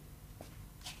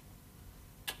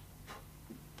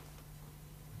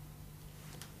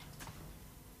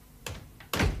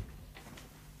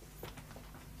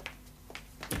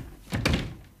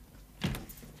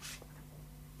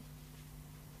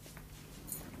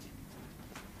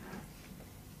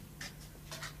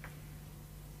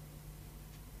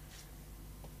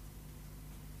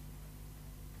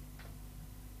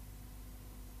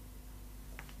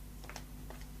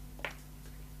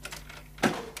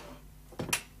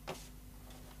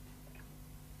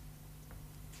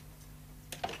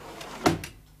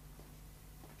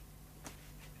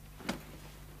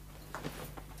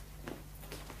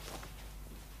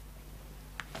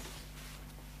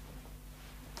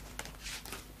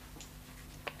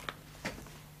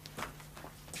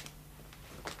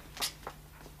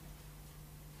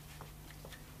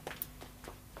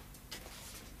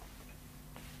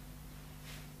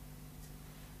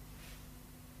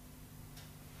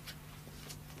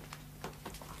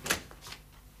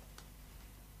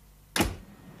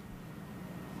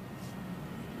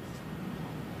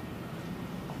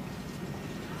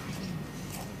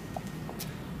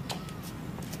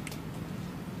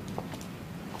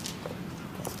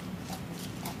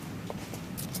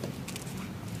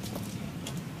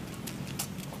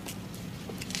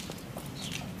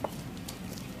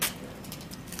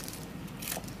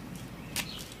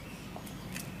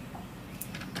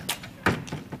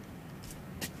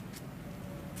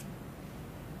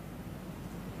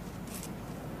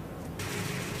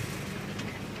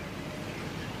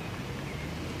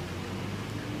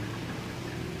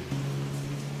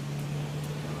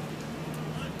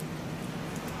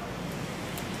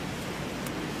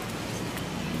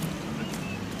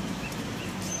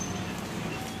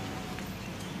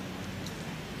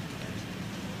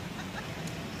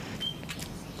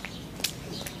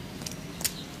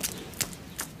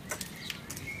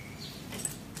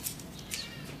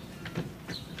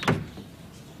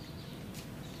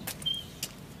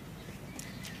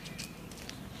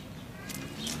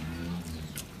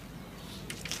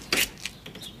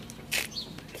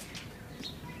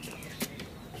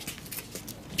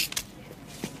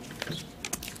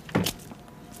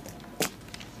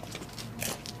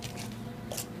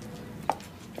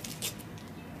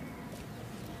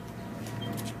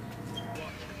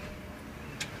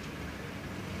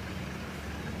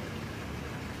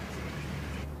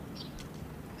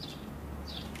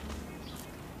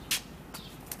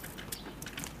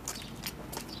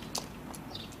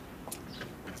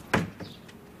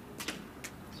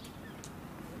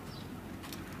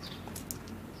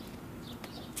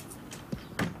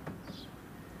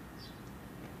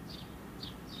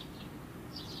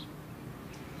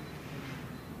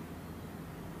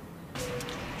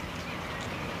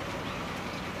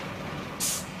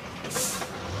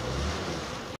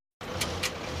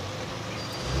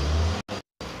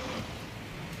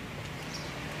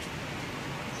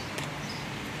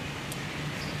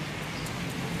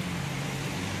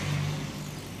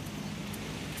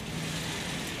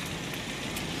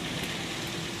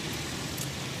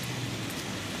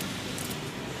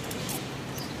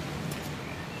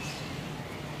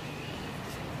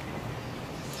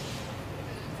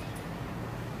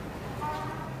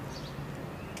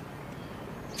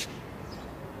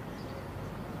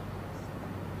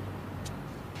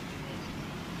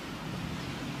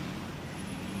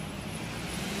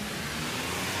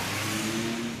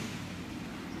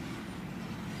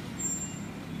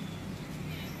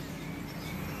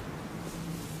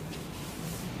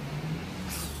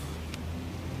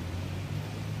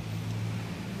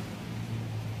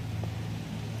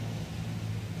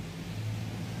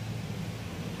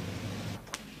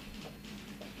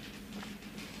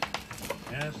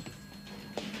 Yes?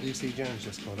 E.C. Jones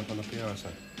just called up on the piazza.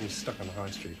 He's stuck on the high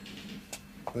street.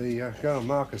 The girl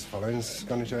Marcus following's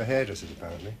gone into her hairdresser's,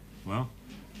 apparently. Well?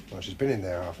 Well, she's been in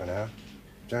there half an hour.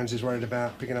 Jones is worried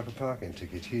about picking up a parking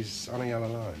ticket. He's on a yellow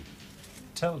line.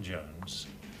 Tell Jones,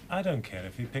 I don't care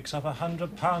if he picks up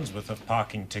 £100 worth of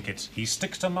parking tickets. He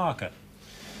sticks to marker.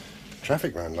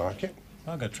 Traffic won't like it.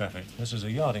 I'll get traffic. This is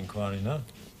a yard inquiry now.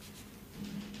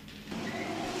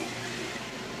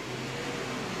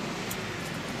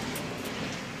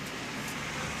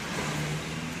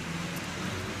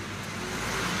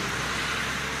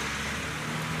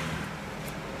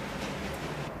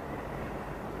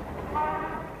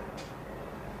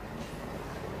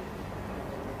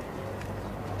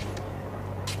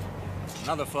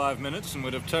 Another 5 minutes and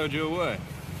we'd have towed you away.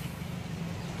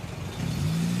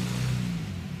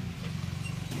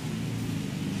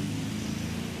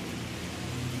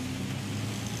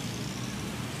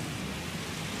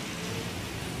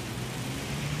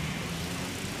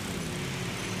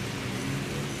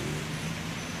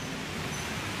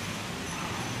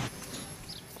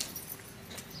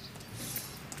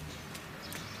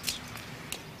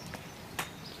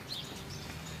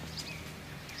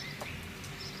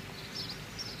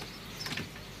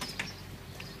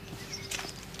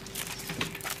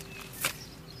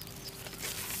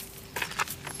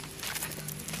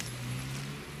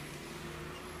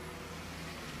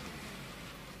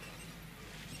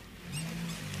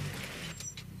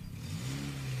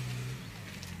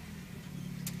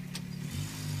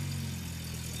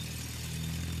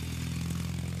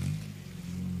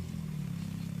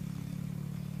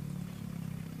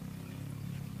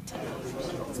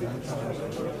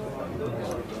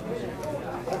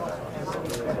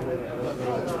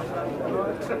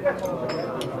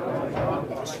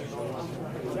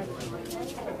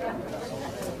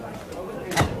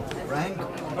 Frank,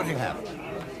 what do you have?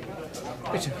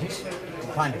 Bit of this.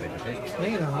 Find a bit of it.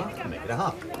 Make it a half. Make it a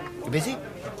half. You busy?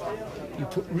 You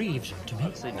put Reeves onto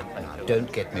me. Now,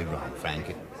 don't get me wrong,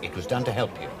 Frank. It was done to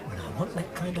help you. When I want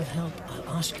that kind of help,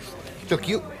 I'll ask you for it. Look,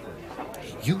 you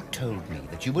told me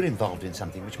that you were involved in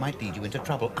something which might lead you into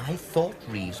trouble. I thought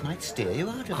Reeves might steer you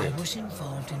out of it. I was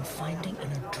involved in finding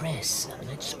an address and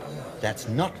let's score. That's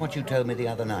not what you told me the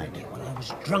other night. Yeah, well, I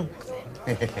was drunk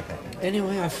then.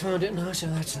 Anyway, I found it now, so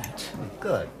that's that.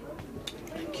 Good.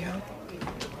 Thank you.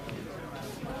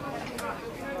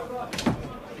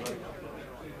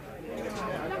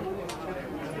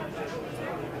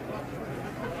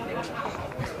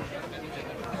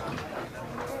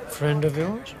 Friend of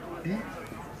yours?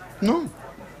 No.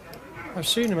 I've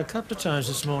seen him a couple of times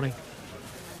this morning.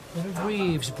 One of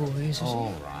Reeves' boys, is he?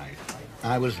 All right.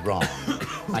 I was wrong.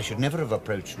 I should never have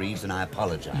approached Reeves, and I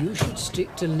apologize. You should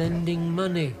stick to lending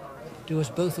money. Do us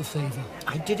both a favour.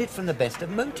 I did it from the best of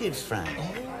motives, Frank.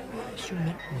 Oh, yes, you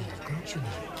meant well, don't you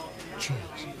know? Cheers.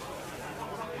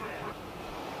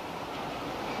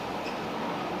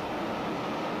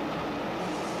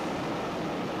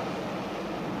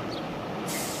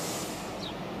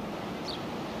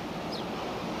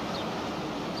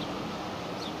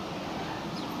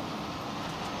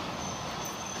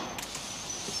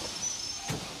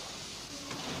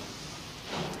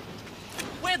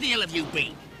 Where the hell have you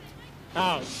been?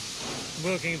 Out.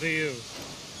 Working for you.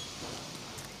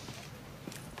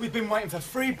 We've been waiting for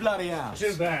 3 bloody hours.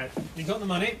 Too bad. You got the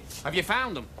money? Have you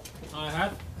found them? I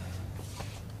have.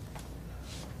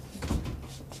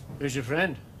 Who's your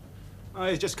friend? Oh,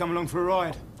 he's just come along for a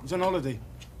ride. He's on holiday.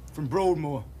 From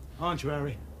Broadmoor. Aren't you,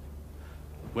 Harry?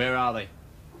 Where are they?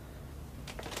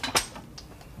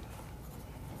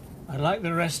 I'd like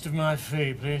the rest of my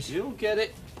fee, please. You'll get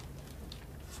it.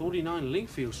 49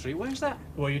 Lingfield Street, where's that?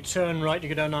 Well, you turn right to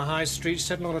go down the high street,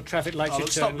 setting all the traffic lights, you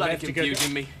stop turn bloody left to go...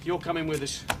 confusing me. You're coming with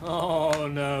us. Oh,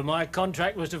 no, my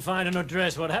contract was to find an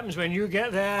address. What happens when you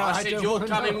get there, I said don't you're wanna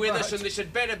coming know with about. us and this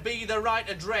had better be the right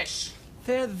address.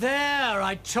 They're there,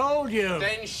 I told you.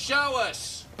 Then show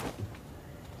us.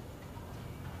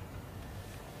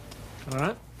 All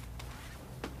right.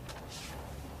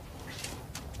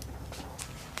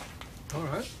 All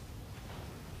right.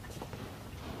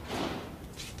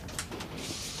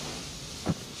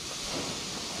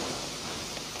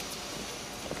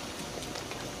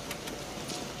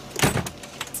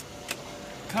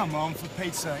 Come on, for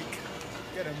Pete's sake.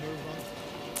 Get a move on.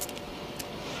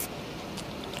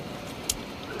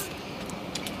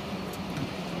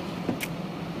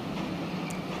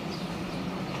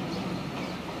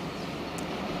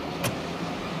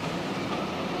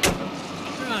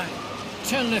 Right.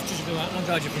 Turn left as you go out and I'll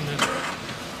guide you from there.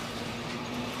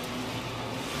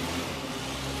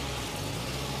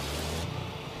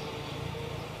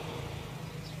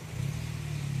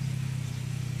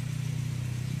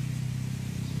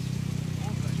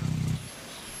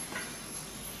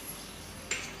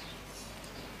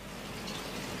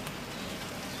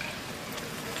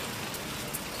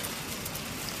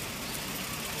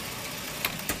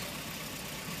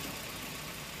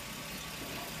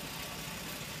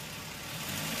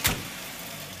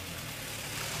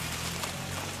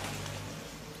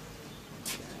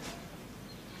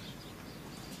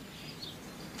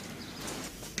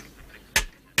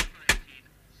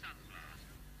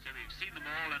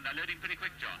 Loading pretty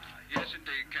quick, John. Yes,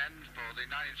 indeed, Ken. For the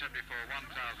 1974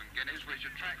 1,000 guineas, which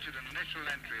attracted an initial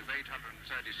entry of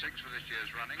 836 for this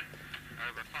year's running.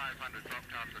 Over 500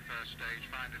 dropped out of the first stage,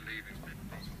 finally leaving.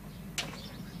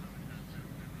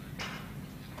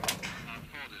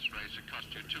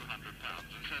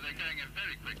 they're going in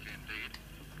very quickly indeed.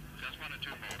 Just one or two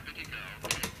more. Pretty girl.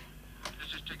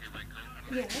 This is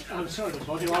Tiggywinkle. Yes. I'm sorry to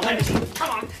bother you. I'll let you. Come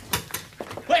on.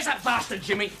 Where's that bastard,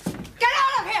 Jimmy? Get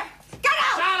out of here! Get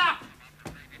out! Shut up!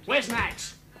 Where's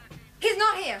Nags? He's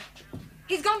not here.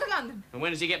 He's gone to London. And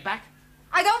when does he get back?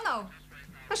 I don't know.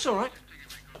 That's all right.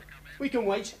 We can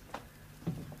wait.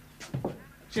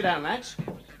 Sit down, lads.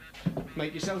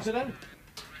 Make yourselves at home.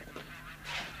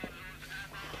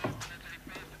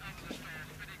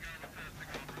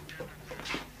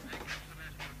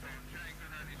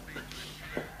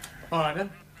 All right, then.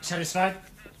 Satisfied?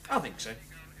 I think so.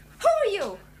 Who are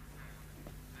you?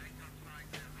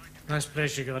 Nice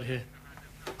place you got here.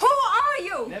 Who are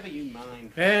you? Never you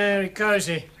mind. Very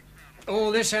cosy.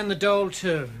 All this and the dole,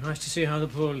 too. Nice to see how the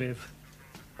poor live.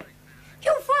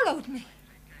 You followed me.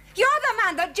 You're the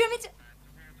man that Jimmy...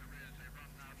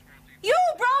 You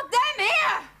brought them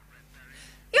here!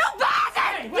 You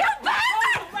bastard! You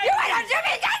bastard! You went on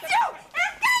Jimmy against you!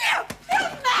 You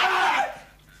bastard!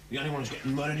 The only one who's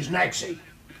getting murdered is Nagsy.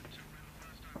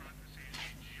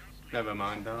 Never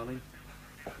mind, darling.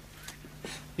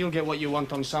 You'll get what you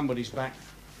want on somebody's back.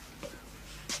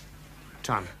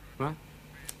 Time, right?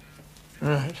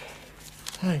 Right.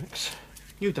 Thanks.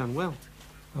 You've done well.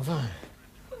 Have I?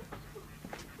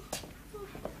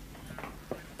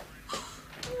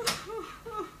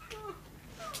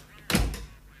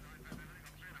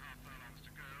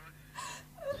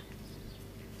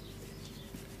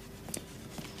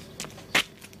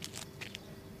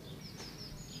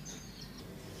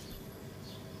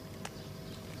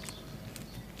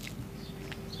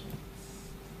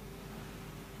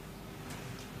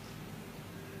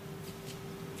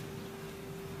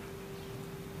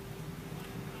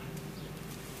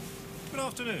 Good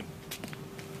afternoon.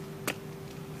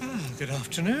 Good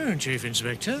afternoon, Chief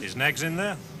Inspector. Is Nags in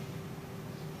there?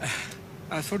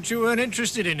 I thought you weren't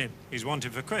interested in him. He's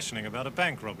wanted for questioning about a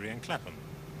bank robbery in Clapham.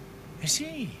 Is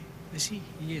he? Is he?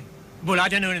 Yeah. Well, I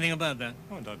don't know anything about that.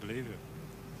 Oh, and I believe you.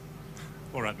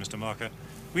 All right, Mr. Marker.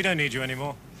 We don't need you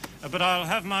anymore. But I'll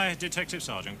have my detective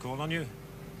sergeant call on you.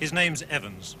 His name's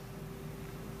Evans.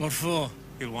 What for?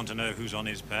 He'll want to know who's on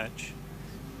his patch.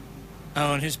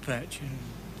 Oh, on his patch.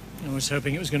 I was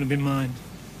hoping it was going to be mine.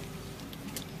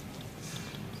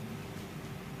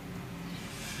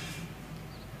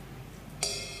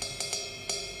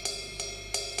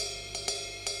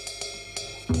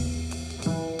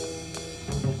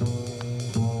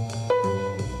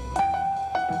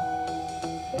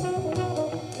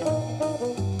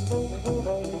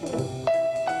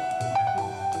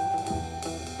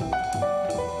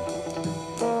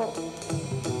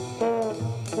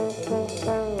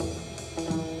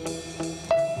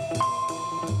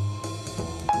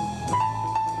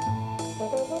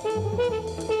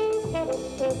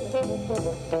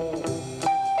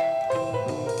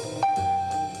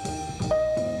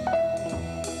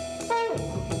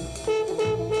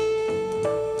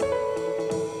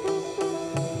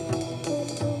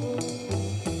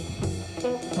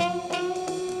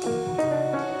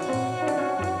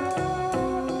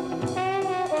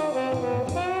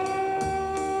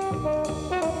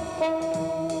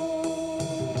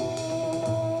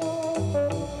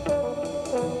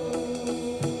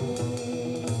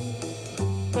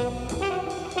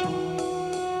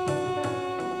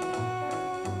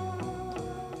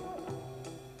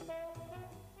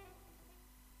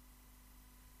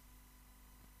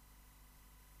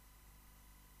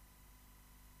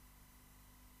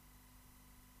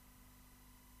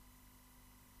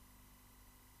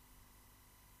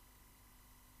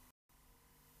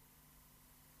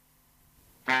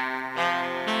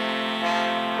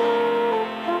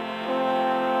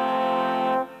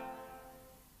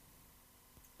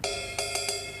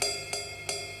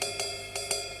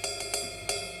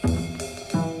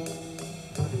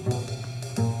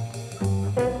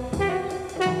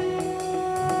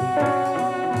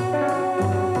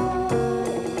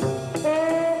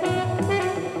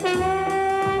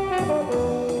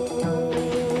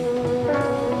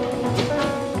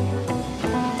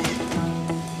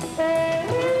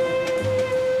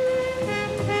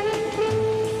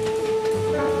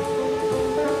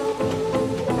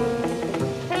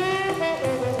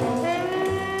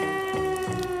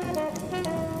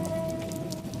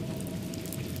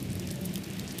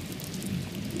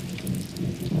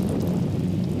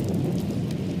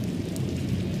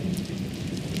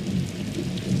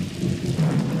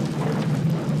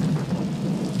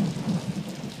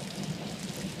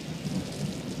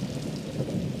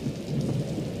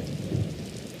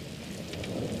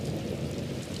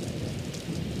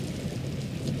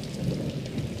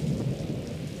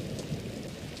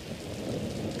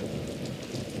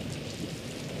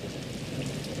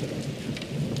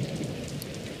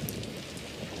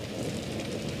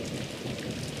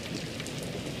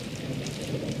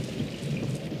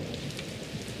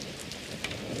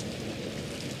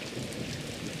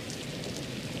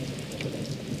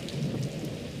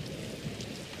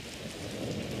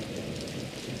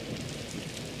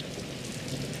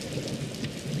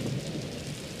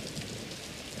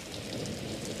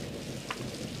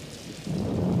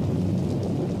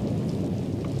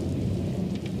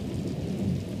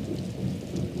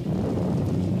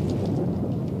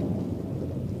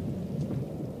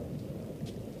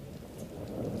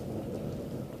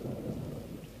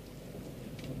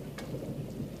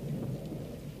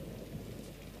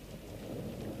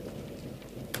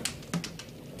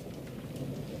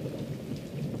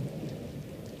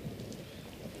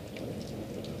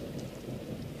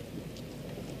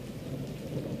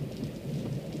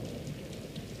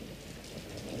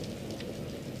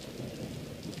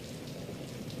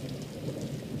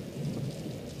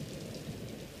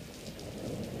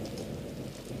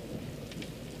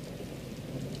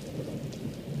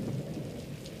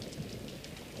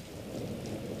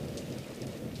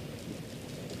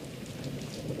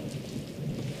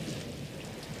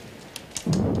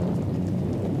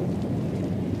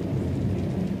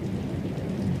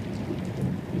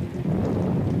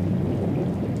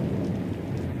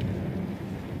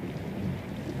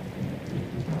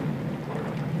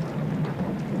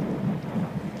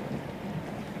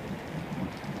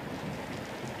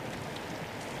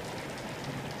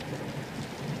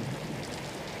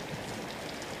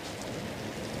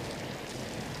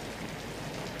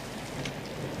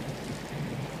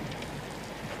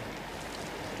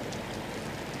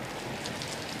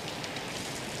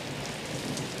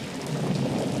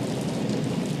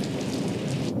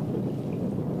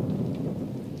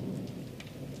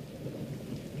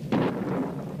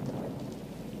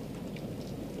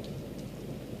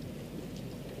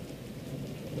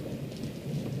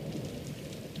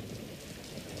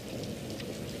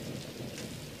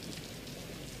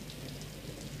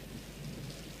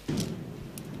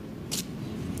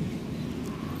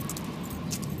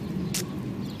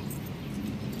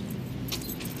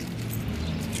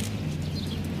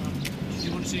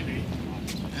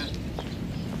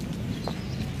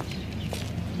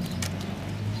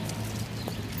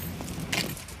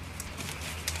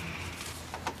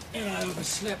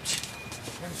 slept.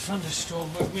 And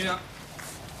thunderstorm woke me up.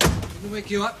 Didn't wake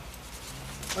you up?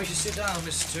 Why don't you sit down,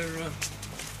 Mr.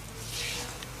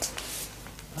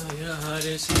 Oh, you know how it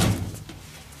is.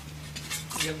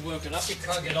 You get woken up, you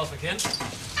can't get off again.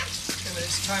 And when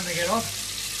it's time to get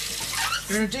off,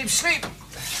 you're in a deep sleep.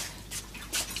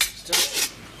 So,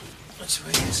 that's the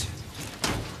way it is.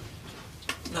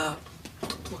 Now,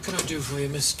 what can I do for you,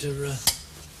 Mr.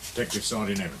 Detective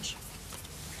Sergeant Evans.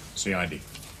 CID.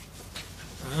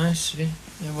 I see.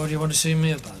 Yeah, what do you want to see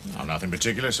me about? Oh, nothing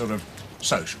particular, sort of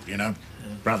social, you know?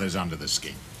 Brothers under the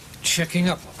skin. Checking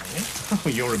up on me? Oh,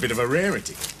 you're a bit of a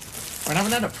rarity. I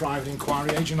haven't had a private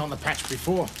inquiry agent on the patch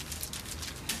before.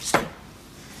 Still,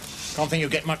 can't think you'll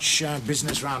get much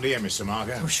business round here, Mr.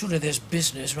 Marker. Well, surely there's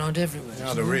business round everywhere.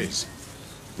 No, there is.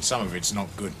 And some of it's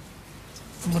not good.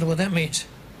 I wonder what that means.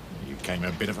 You came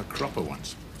a bit of a cropper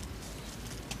once.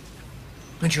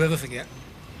 Don't you ever forget?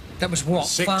 That was what,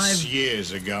 6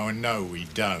 years ago, and no, we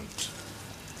don't.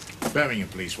 Birmingham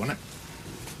police, wasn't it?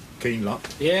 Keen lot.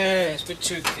 Yeah, it's a bit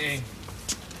too keen.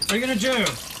 What are you going to do?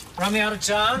 Run me out of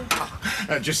town?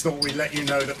 I just thought we'd let you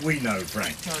know that we know,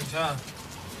 Frank. Out of town.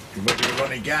 You've worked with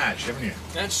Ronnie Gash, haven't you?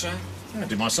 That's right. Yeah, I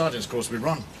did my sergeant's course with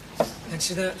Ron.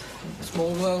 Fancy that?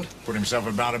 Small world. Put himself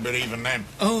about a bit even then.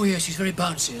 Oh, yes, he's very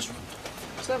bouncy, is Ron.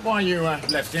 Is that why you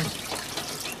left him?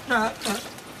 No, I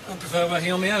prefer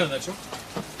working on my own, that's all.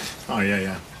 Oh, yeah.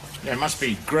 Yeah, it must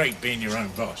be great being your own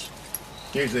boss.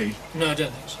 Use these. No, I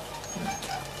don't think so.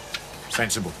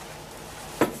 Sensible.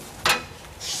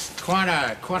 Quite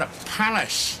a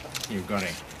palace you've got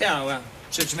here. Yeah, well,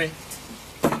 suits me.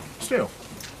 Still,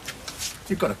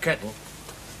 you've got a kettle.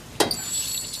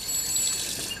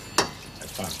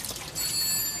 That's fine.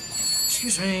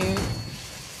 Excuse me.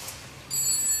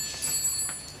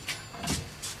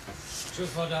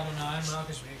 2499,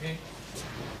 Marcus speaking.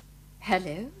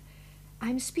 Hello.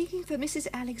 I'm speaking for Mrs.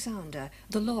 Alexander,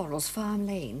 the Laurels, Farm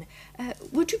Lane.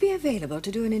 Would you be available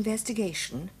to do an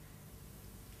investigation?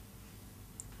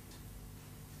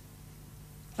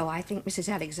 Oh, I think Mrs.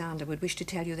 Alexander would wish to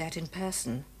tell you that in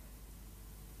person.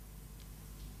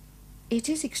 It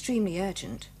is extremely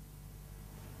urgent.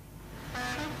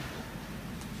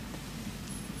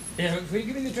 Yeah, will you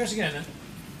give me the address again, then?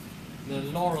 The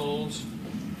Laurels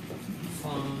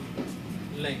Farm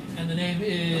Lane. And the name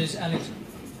is Alexander.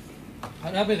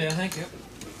 I'll be there, thank you.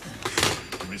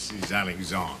 Mrs.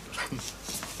 Alexander.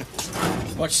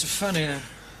 What's so funny now?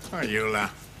 Well,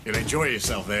 you'll enjoy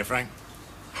yourself there, Frank.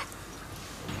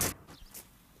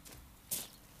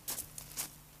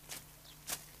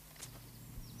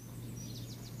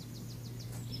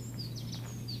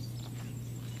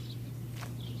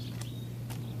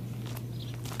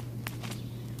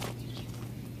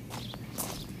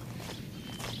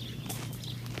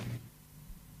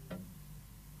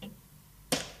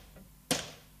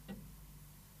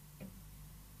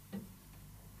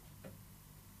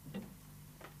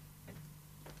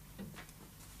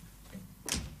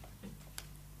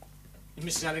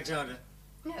 Mrs. Alexander?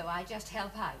 No, I just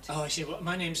help out. Oh, I see. Well,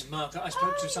 my name's Mark. I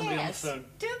spoke to somebody on the phone.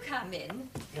 Do come in.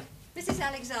 Yeah. Mrs.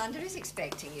 Alexander is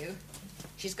expecting you.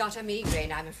 She's got a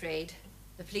migraine, I'm afraid.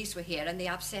 The police were here and they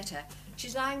upset her.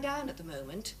 She's lying down at the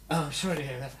moment. Oh, I'm sorry to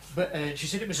hear that. But she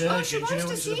said it was Oh, urgent. she You know wants what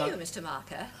to it's see about? you, Mr.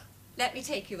 Marker. Let me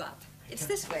take you up. It's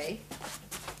this way.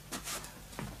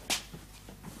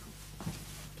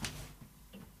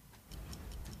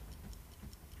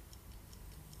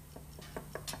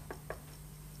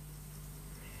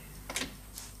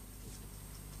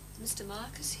 Mr.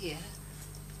 Marcus here.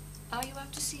 Are you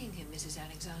up to seeing him, Mrs.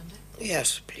 Alexander?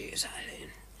 Yes, please, Eileen.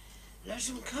 Let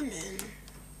him come in.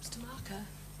 Mr. Marker,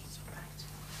 it's all right.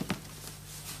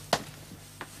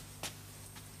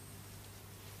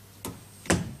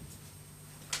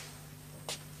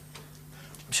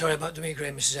 I'm sorry about the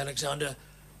migraine, Mrs. Alexander.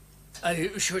 Are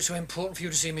you sure it's so important for you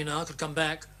to see me now? I could come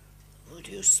back. Would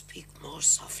you speak more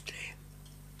softly?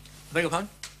 Beg your pardon?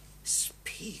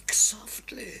 Speak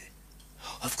softly.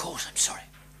 Of course, I'm sorry.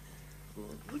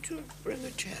 Would you bring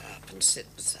a chair up and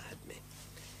sit beside me?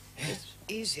 Yes. It's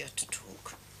easier to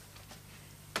talk.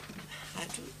 I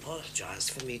do apologize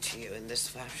for meeting you in this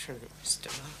fashion, Mr.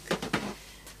 Marker.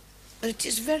 But it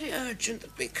is very urgent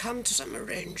that we come to some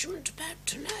arrangement about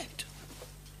tonight.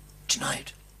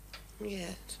 Tonight?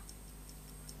 Yes.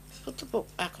 Put the book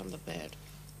back on the bed.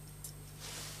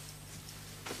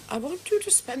 I want you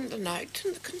to spend the night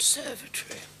in the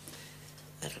conservatory.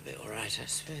 That'll be all right, I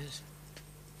suppose.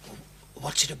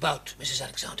 What's it about, Mrs.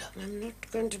 Alexander? I'm not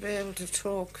going to be able to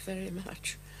talk very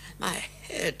much. My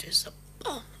head is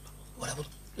abominable. Well, I would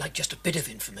like just a bit of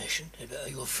information. Are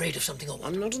you afraid of something or what?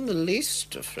 I'm not in the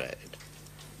least afraid.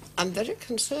 I'm very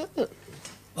concerned.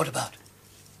 What about?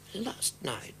 Last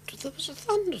night there was a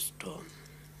thunderstorm.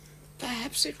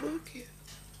 Perhaps it woke you.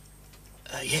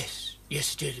 Yes.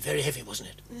 Yes, it did. Very heavy, wasn't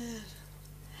it? Yes.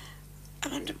 I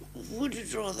wonder, would you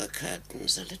draw the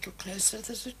curtains a little closer?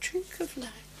 There's a chink of light.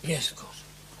 Yes, of course.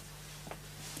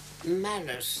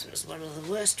 Malice is one of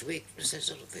the worst weaknesses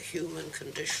of the human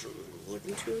condition.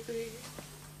 Wouldn't you agree?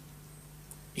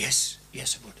 Yes,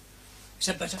 yes, I would. Is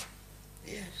that better?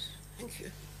 Yes, thank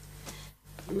you.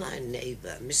 My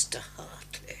neighbour, Mr.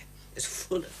 Hartley, is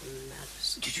full of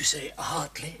malice. Did you say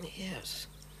Hartley? Yes.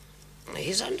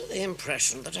 He's under the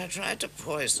impression that I tried to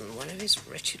poison one of his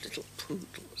wretched little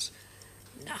poodles.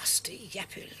 Nasty,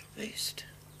 yappy little beast.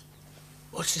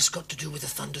 What's this got to do with the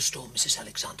thunderstorm, Mrs.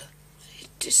 Alexander? It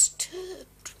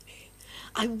disturbed me.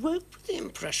 I woke with the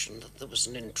impression that there was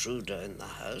an intruder in the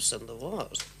house, and there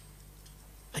was.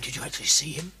 And did you actually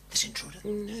see him, this intruder?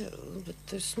 No, but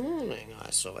this morning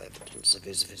I saw evidence of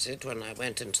his visit when I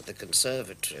went into the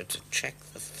conservatory to check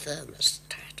the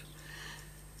thermostat.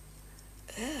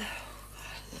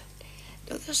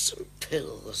 Oh, there's some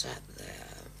pills out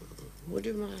there. Would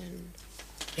you mind?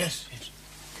 Yes, yes.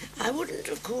 I wouldn't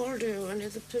have called you. Only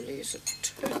the police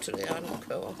are totally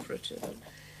uncooperative.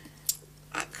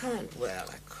 I can't. Well,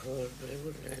 I could, but it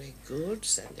wouldn't do any good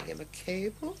sending him a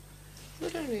cable.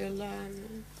 But only a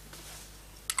line.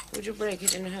 Would you break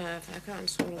it in half? I can't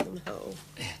swallow them whole.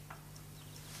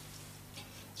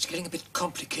 It's getting a bit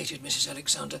complicated, Mrs.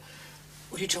 Alexander.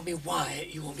 Will you tell me why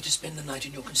you want me to spend the night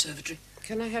in your conservatory?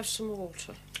 Can I have some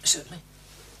water? Certainly.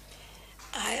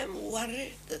 I am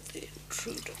worried that the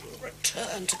intruder will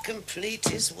return to complete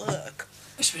his work.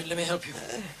 Miss Reed, let me help you.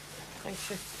 Thank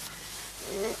you.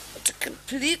 To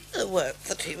complete the work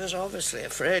that he was obviously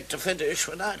afraid to finish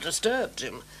when I disturbed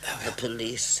him. Oh, yeah. The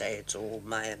police say it's all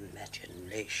my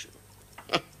imagination.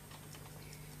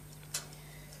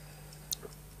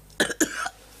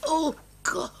 Oh,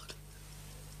 God.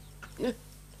 This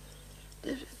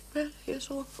really is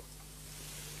awful.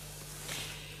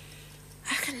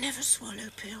 I can never swallow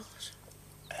pills.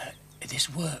 This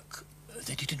work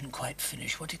that you didn't quite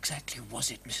finish, what exactly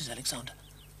was it, Mrs. Alexander?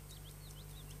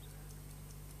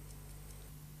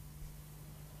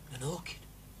 An orchid.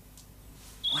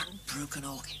 One broken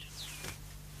orchid.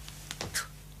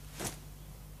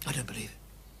 I don't believe it.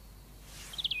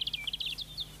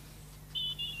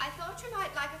 I thought you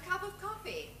might like a cup of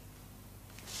coffee.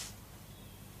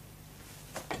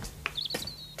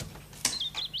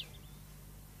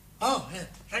 Oh, yeah.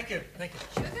 Thank you. Thank you.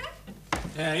 Sugar?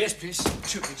 Yes, please.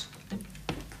 Two, please.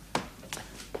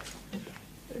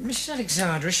 Mrs.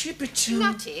 Alexander, is she a bit...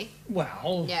 Nutty?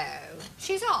 Well... No.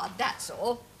 She's odd, that's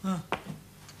all.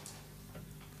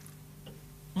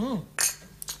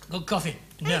 Good coffee.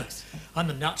 Thanks. No, I'm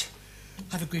the nut.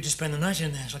 I've agreed to spend the night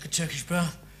in there. It's like a Turkish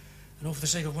bath. And all for the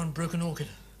sake of one broken orchid.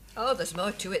 Oh, there's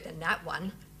more to it than that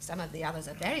one. Some of the others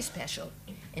are very special.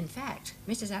 In fact,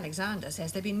 Mrs. Alexander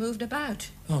says they've been moved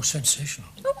about. Oh, sensational.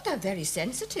 Oh, but they're very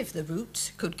sensitive. The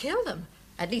roots could kill them.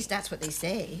 At least that's what they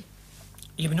say.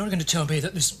 You're not going to tell me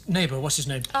that this neighbour, what's his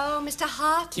name? Oh, Mr.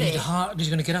 Hartley. Mr. Hartley's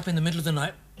going to get up in the middle of the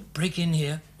night, break in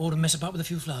here, all to mess about with a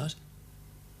few flowers?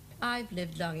 I've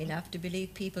lived long enough to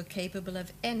believe people capable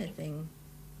of anything.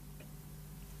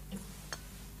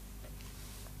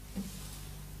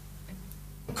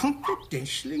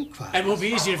 Confidential inquiry. It will be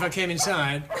easier if I came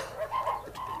inside.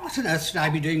 What on earth should I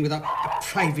be doing with a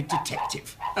private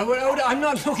detective? Well, I'm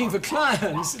not looking for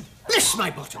clients. Bless my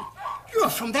bottom. You're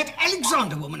from that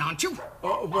Alexander woman, aren't you?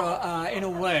 Oh, well, in a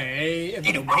way...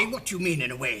 In a way? What do you mean,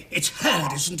 in a way? It's her,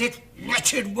 isn't it?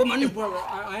 Wretched woman. Well,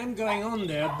 I am going on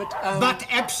there, but... But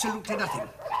absolutely nothing.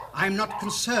 I'm not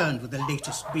concerned with the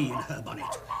latest bee in her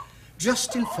bonnet.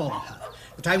 Just inform her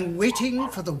that I'm waiting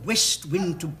for the west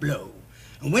wind to blow.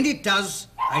 And when it does,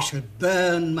 I shall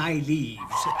burn my leaves.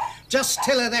 Just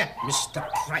tell her that, Mr.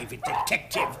 Private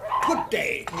Detective. Good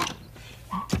day.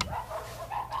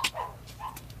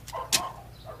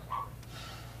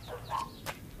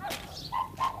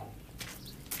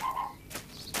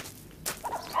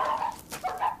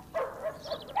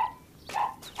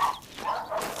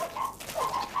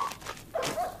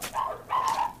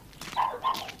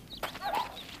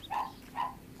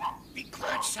 Be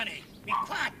quiet, Sonny. Be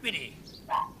quiet, Biddy.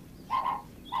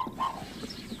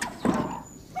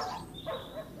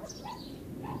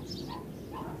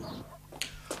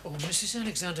 Oh, Mrs.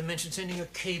 Alexander mentioned sending a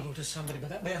cable to somebody, but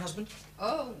that their husband?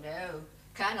 Oh, no.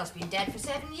 Colonel's been dead for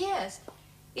 7 years.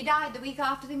 He died the week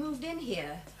after they moved in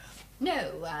here.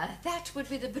 No, that would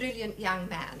be the brilliant young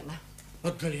man.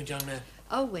 What brilliant young man?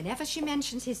 Oh, whenever she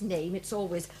mentions his name, it's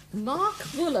always Mark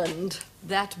Wooland,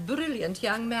 that brilliant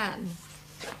young man.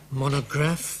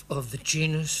 Monograph of the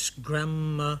genus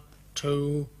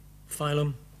Grammatophylla.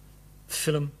 Phylum,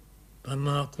 Phylum, by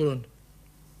Mark Woolen.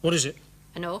 What is it?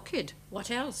 An orchid. What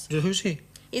else? Who's he?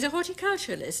 He's a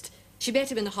horticulturalist. She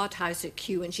met him in the hothouse at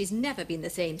Kew, and she's never been the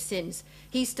same since.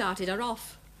 He started her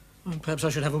off. Well, perhaps I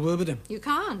should have a word with him. You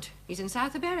can't. He's in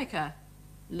South America,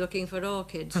 looking for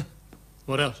orchids.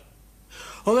 What else?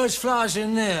 All those flowers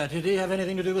in there, did he have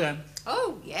anything to do with them?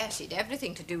 Oh, yes, he'd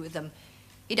everything to do with them.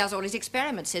 He does all his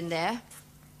experiments in there.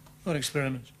 What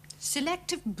experiments?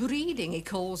 Selective breeding, he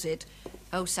calls it.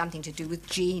 Oh, something to do with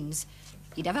genes.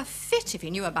 He'd have a fit if he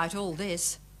knew about all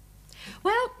this.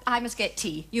 Well, I must get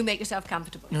tea. You make yourself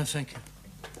comfortable. No, thank you.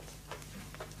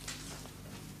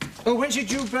 Oh, when's he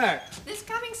due back? This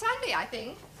coming Sunday, I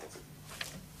think.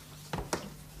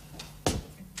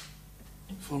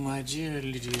 For my dear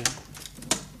Lydia,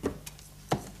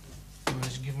 who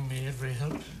has given me every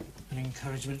help and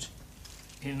encouragement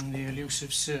in the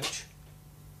elusive search.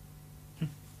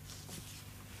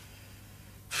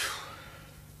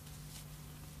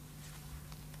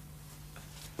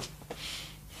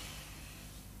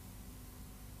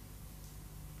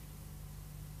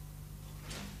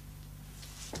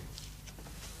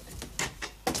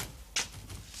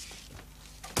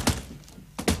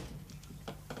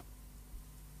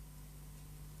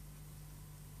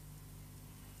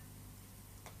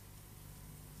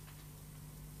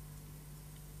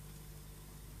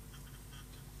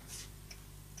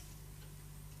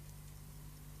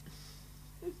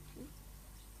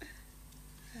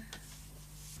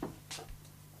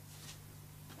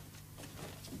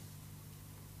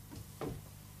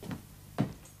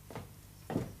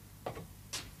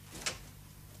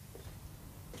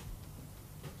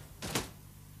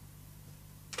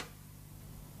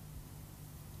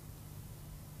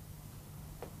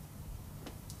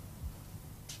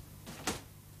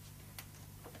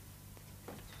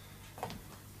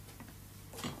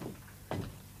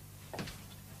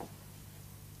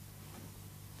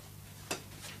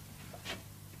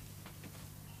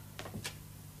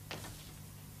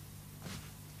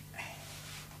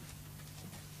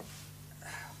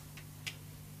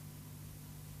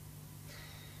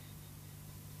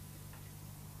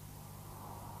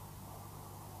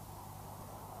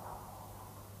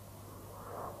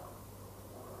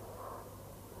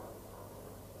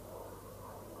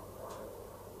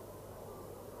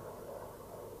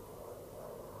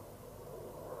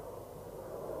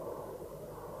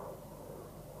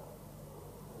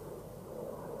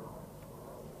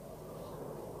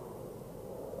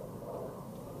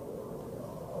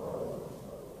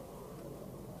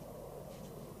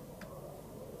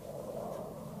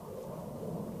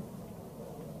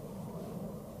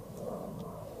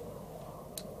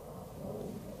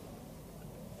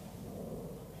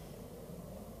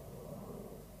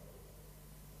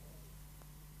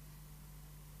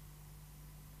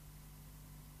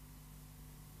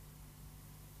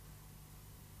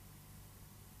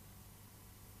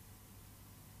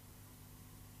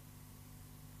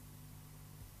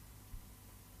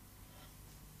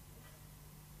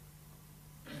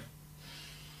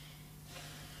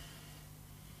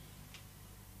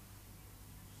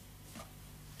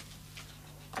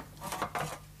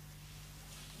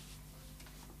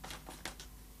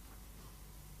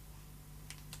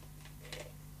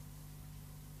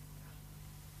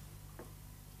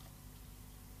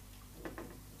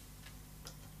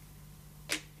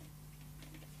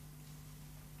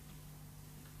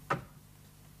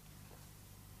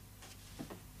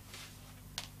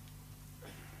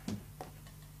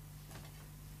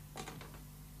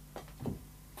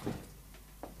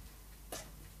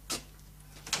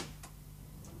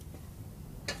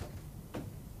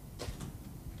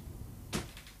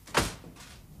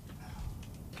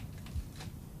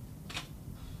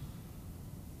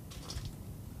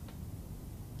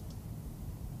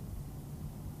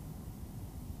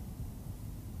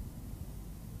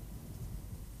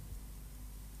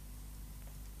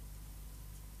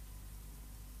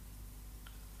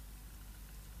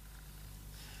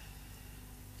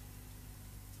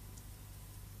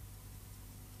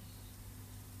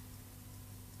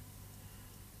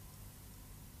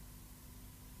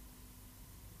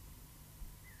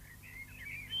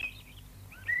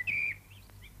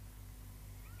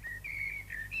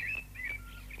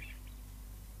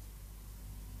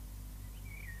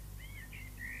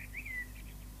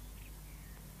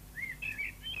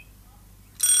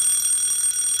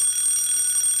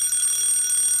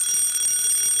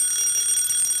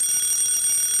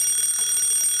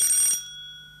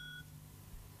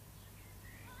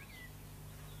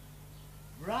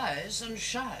 Rise and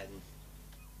shine.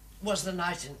 Was the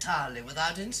night entirely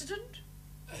without incident?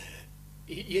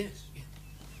 Yes.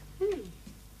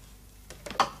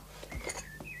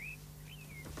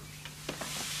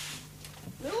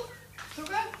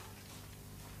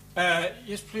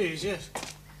 Yes, please, yes.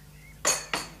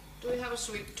 Do we have a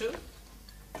sweet too?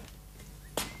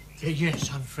 Yes,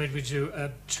 I'm afraid we do.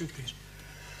 Two, please.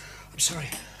 I'm sorry.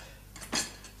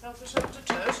 Help yourself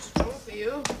to toast. It's all for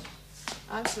you.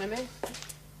 I'm Slimmy.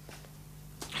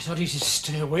 I thought he'd just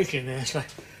stay awake in there. It's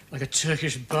like a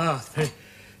Turkish bath. Very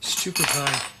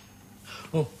stupefying.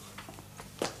 Oh.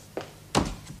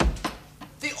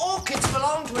 The orchids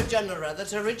belong to a genera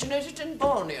that originated in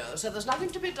Borneo, so there's nothing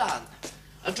to be done.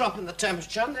 A drop in the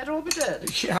temperature and they'd all be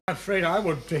dead. Yeah, I'm afraid I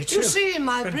would be too. You see,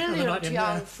 my But brilliant not in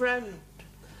young there. friend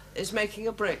is making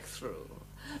a breakthrough.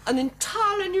 An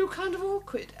entirely new kind of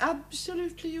orchid,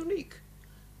 absolutely unique.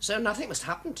 So nothing must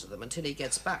happen to them until he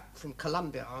gets back from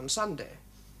Colombia on Sunday.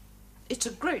 It's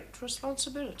a great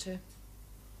responsibility.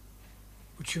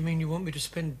 What, you mean you want me to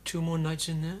spend 2 more nights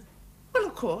in there? Well,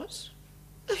 of course.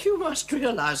 You must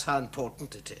realize how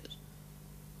important it is.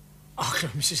 Oh, no,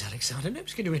 Mrs. Alexander,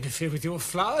 nobody's going to interfere with your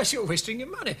flowers. You're wasting your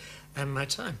money and my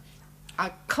time.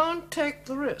 I can't take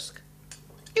the risk.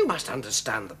 You must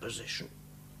understand the position.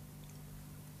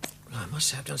 Well, I must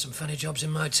say I've done some funny jobs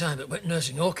in my time, but wet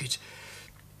nursing orchids.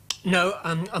 No,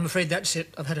 I'm afraid that's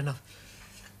it. I've had enough.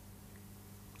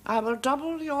 I will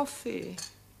double your fee.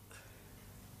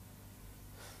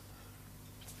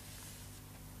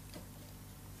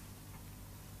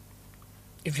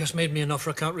 You've just made me an offer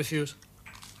I can't refuse.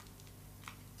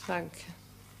 Thank you.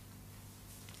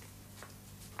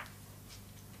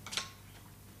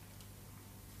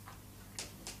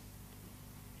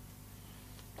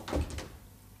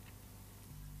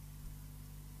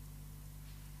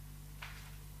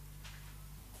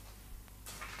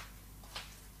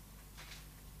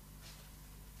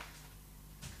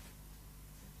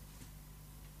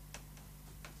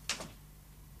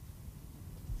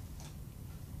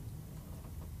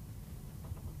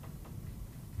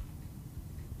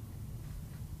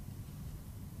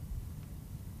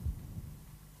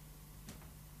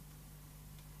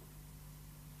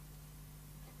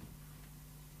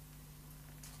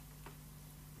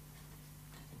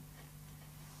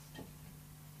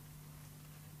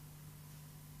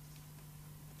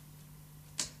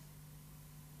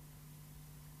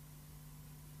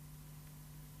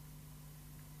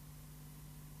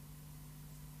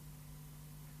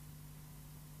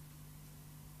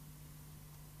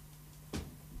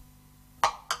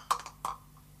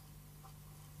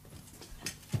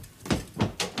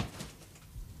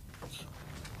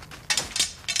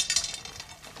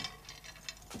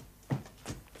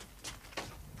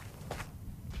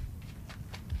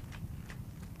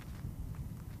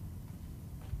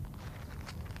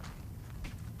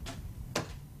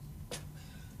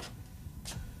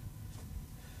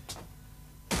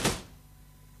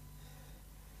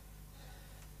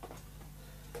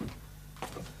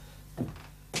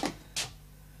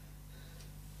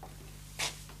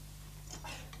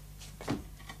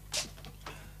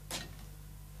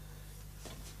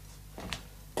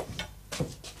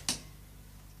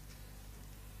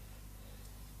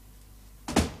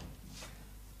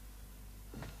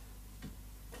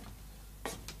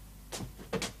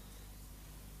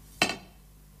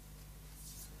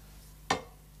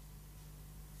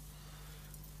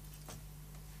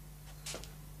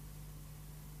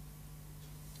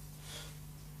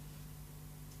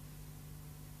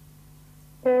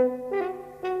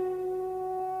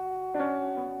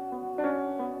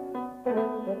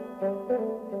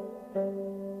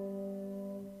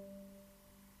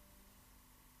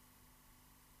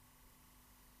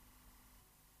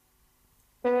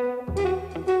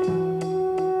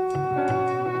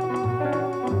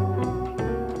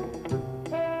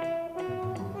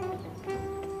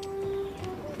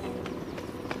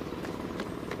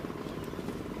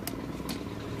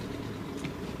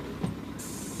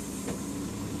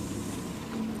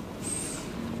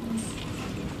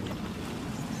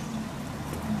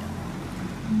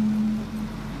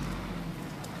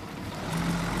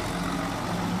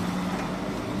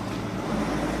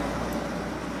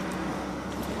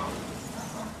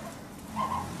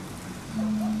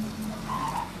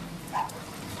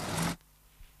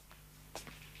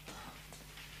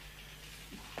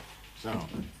 So,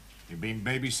 you've been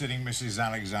babysitting Mrs.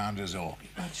 Alexander's orchid.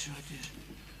 That's right, yes.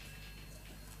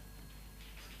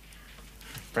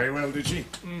 Very well, did she?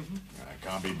 Mm-hmm.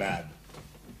 Can't be bad.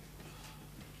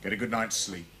 Get a good night's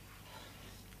sleep.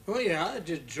 Well, yeah, I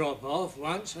did drop off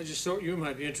once. I just thought you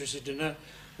might be interested to know.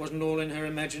 Wasn't all in her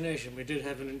imagination. We did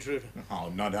have an intruder.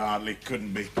 Oh, not hardly.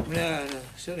 Couldn't be. No,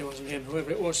 certainly wasn't him. Whoever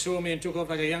it was saw me and took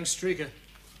off like a young streaker.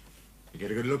 You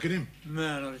get a good look at him?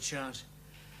 No, not a chance.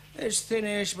 It's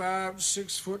thinnish, about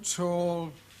 6 foot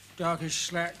tall, darkish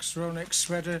slacks, roll-neck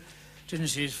sweater, Didn't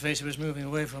see his face. He was moving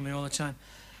away from me all the time.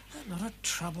 Not a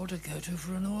trouble to go to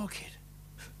for an orchid.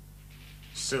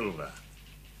 Silver.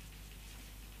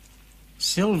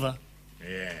 Silver?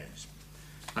 Yes.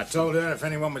 I told her if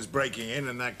anyone was breaking in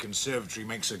and that conservatory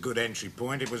makes a good entry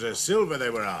point, it was her silver they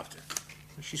were after.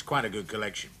 She's quite a good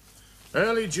collection.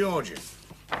 Early Georgian.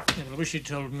 Yeah, well, I wish you'd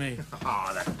told me.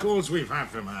 Ah, the calls we've had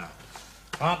from her.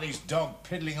 Hartley's dog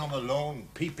piddling on the lawn,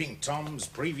 peeping Toms,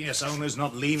 previous owners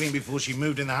not leaving before she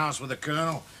moved in the house with the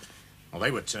Colonel. Well, they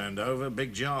were turned over,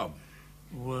 big job.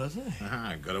 Were they?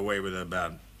 Got away with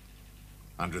about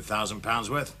 £100,000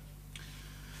 worth.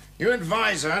 You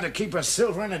advise her to keep her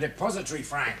silver in a depository,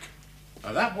 Frank.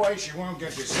 That way she won't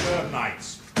get disturbed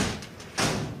nights.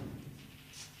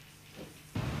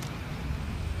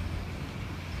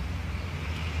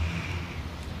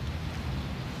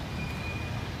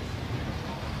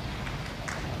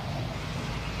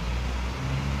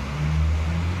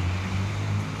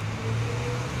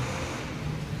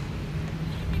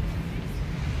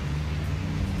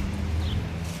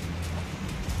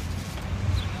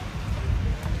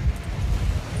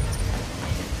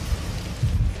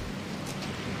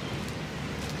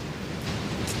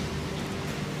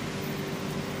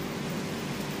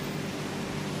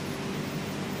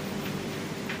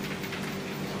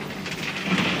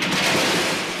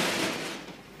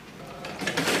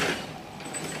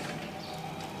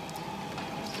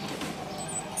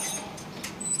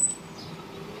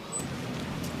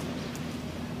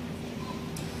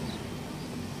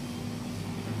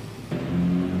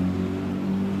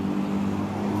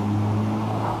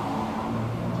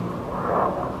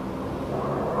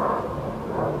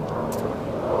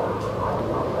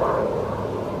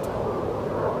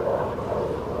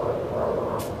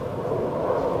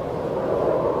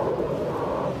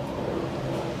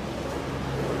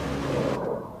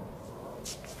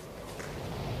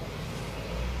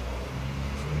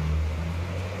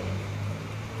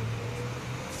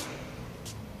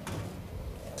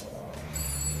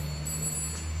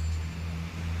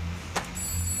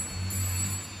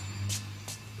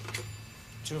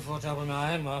 Two for top of my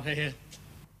hand marker here.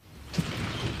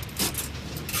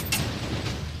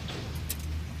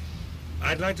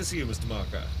 I'd like to see you, Mr.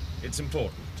 Marker. It's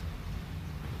important.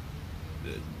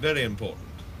 Very important.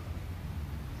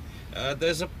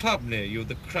 There's a pub near you,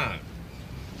 the Crown.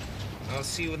 I'll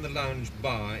see you in the lounge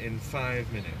bar in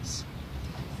 5 minutes.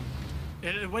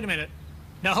 Wait a minute.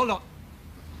 Now, hold on.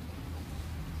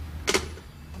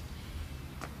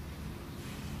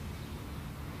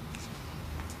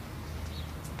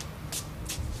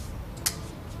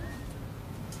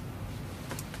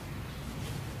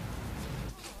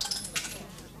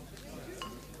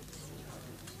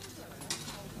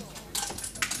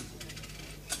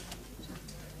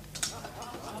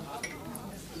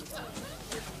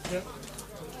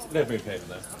 Let me pay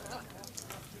for that.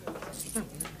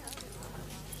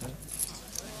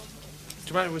 Do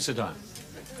you mind if we sit down?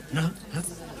 No.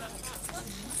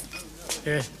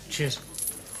 Yeah, cheers.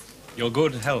 Your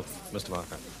good health, Mr.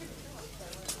 Marker.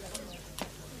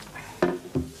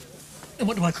 And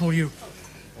what do I call you?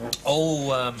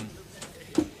 Oh,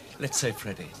 let's say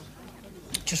Freddie.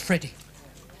 Just Freddie.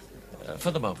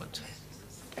 For the moment.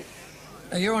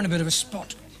 You're on a bit of a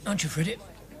spot, aren't you, Freddie?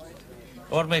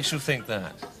 What makes you think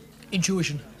that?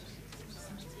 Intuition.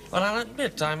 Well, I'll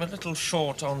admit I'm a little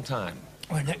short on time.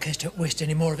 Well, in that case, don't waste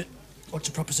any more of it. What's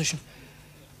the proposition?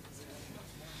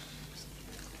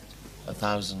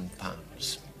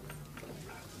 £1,000.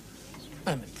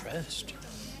 I'm impressed.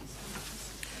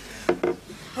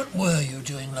 What were you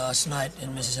doing last night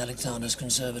in Mrs. Alexander's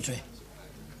conservatory?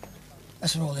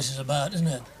 That's what all this is about, isn't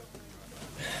it?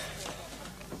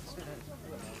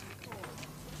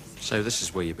 So this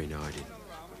is where you've been hiding.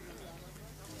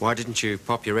 Why didn't you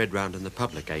pop your head round in the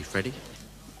public, eh, Freddie?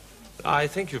 I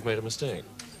think you've made a mistake.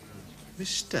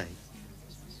 Mistake?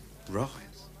 Right.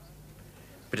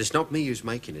 But it's not me who's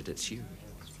making it, it's you.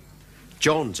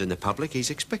 John's in the public,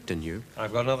 he's expecting you.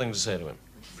 I've got nothing to say to him.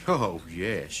 Oh,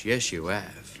 yes, yes you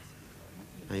have.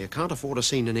 Now, you can't afford a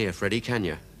scene in here, Freddie, can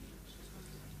you?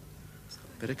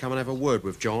 Better come and have a word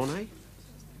with John, eh?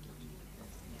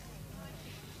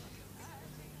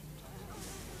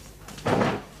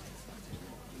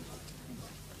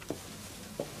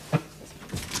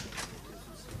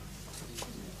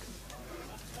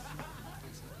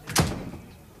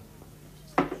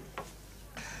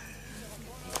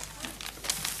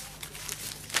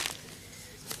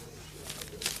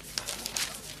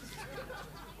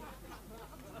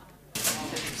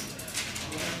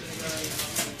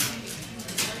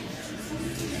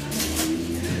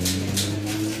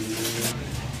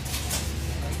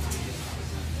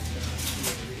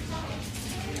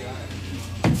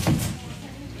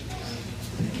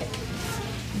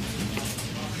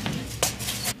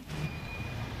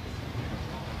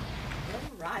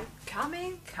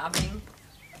 coming.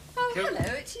 Oh,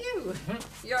 hello, it's you.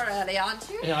 You're early, aren't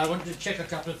you? Yeah, I wanted to check a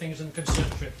couple of things in the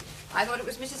conservatory. I thought it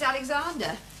was Mrs.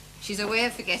 Alexander. She's away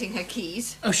of forgetting her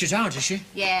keys. Oh, she's out, is she?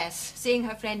 Yes, seeing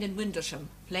her friend in Windlesham,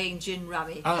 playing gin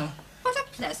rummy. Ah. What a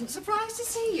pleasant surprise to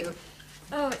see you.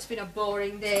 Oh, it's been a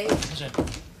boring day. Is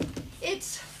it?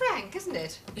 It's Frank, isn't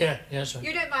it? Yeah, yes, sir.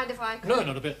 You don't mind if I... No,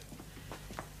 not a bit.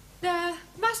 There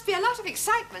must be a lot of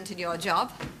excitement in your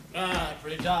job. Ah,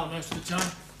 pretty dull most of the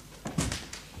time.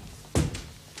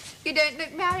 You don't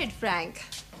look married, Frank,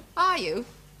 are you?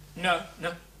 No,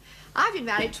 no. I've been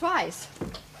married twice.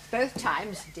 Both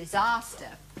times, disaster.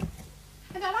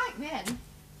 And I like men.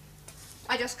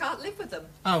 I just can't live with them.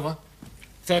 Oh, well.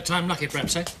 Third time lucky,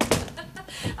 perhaps, eh?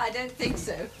 I don't think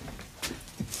so.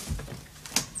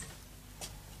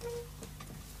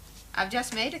 I've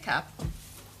just made a cup.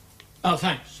 Oh,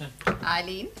 thanks.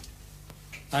 Eileen?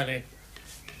 Eileen.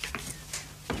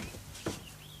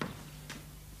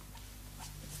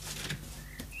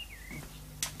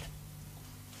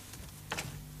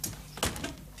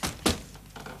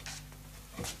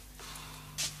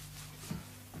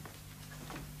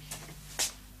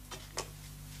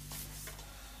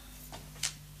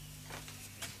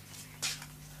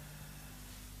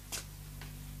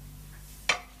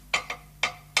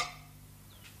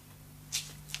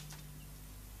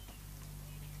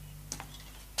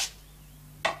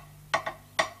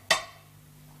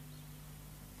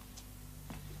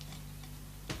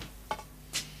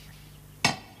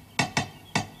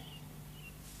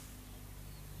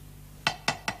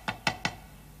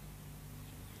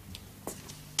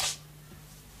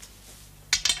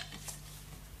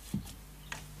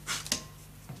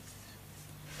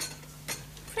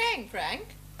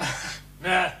 Frank?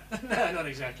 No, no, not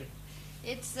exactly.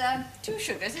 It's 2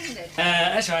 sugars, isn't it?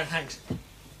 That's all right, thanks.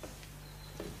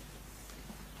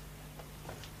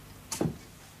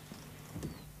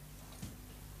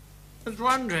 I was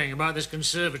wondering about this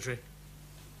conservatory.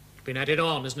 It's been added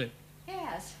on, isn't it?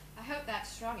 Yes, I hope that's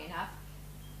strong enough.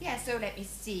 Yes, so let me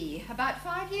see. About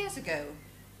 5 years ago.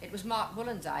 It was Mark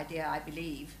Bullen's idea, I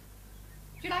believe.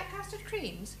 Do you like custard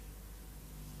creams?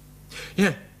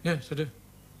 Yeah, yes, I do.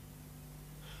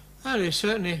 Well, he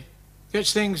certainly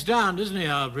gets things done, doesn't he,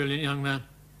 our brilliant young man?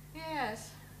 Yes,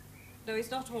 though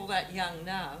he's not all that young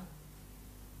now.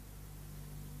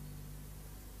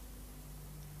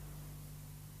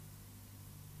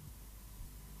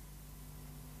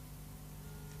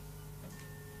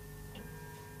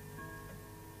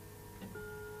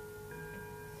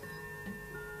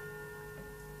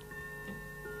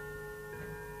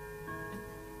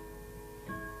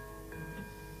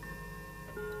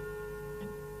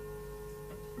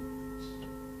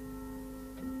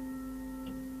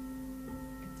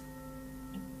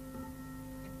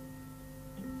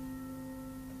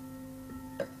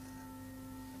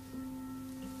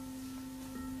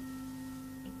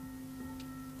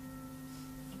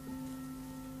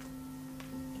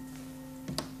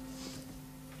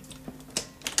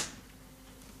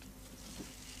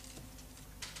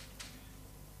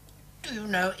 Do you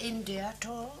know India at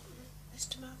all,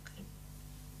 Mr. Markham?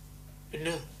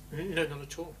 No, not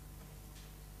at all.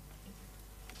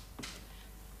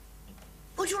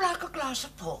 Would you like a glass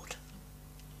of port?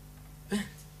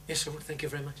 Yes, I would. Thank you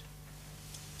very much.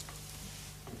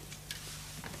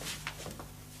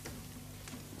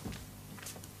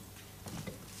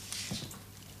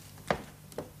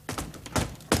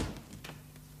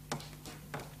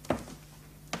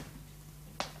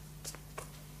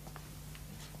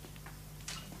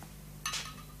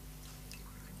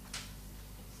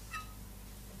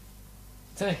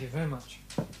 Thank you very much.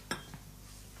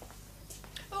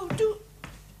 Oh,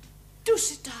 do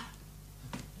sit down.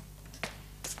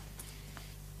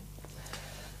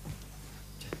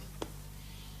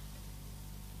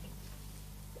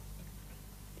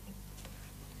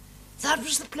 That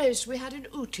was the place we had in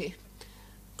Ooty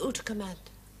Command.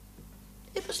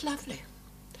 It was lovely.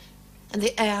 And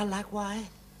the air like wine.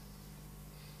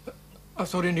 I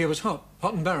thought India was hot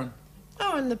and barren.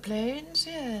 Oh, in the plains,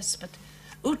 yes, but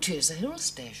Ooty is a hill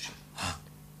station.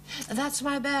 That's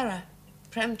my bearer,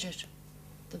 Premjit.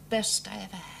 The best I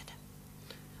ever had.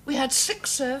 We had 6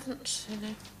 servants, you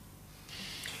know.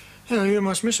 Oh, you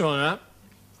must miss all that.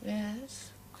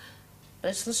 Yes. But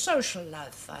it's the social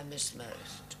life I miss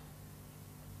most.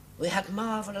 We had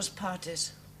marvellous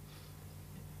parties.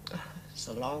 It's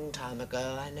a long time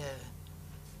ago, I know.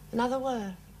 Another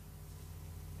word.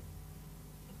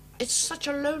 It's such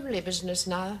a lonely business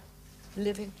now,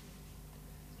 living.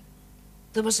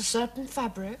 There was a certain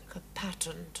fabric, a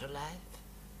pattern to life.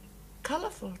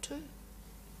 Colourful, too.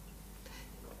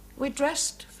 We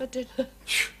dressed for dinner.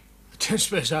 I don't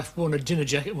suppose I've worn a dinner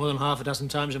jacket more than half a dozen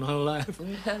times in my whole life.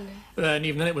 Really? And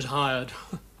even then it was hired.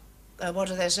 What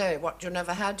do they say? What you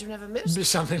never had, you never missed?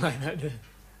 Something like that.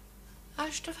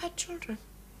 I should have had children.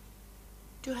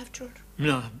 Do you have children?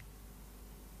 No.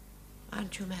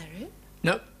 Aren't you married?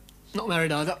 No, not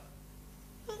married either.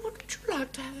 Well, wouldn't you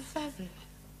like to have a family?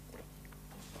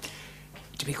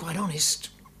 To be quite honest,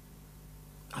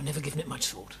 I've never given it much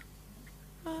thought.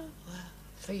 Oh, well,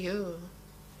 for you,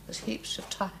 there's heaps of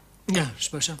time. Yeah, I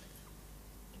suppose so.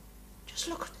 Just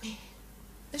look at me.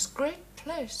 This great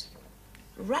place.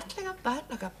 Rattling about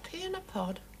like a pea in a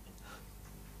pod.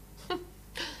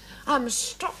 I must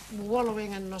stop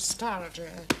wallowing in nostalgia.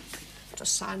 It's a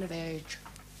sign of age.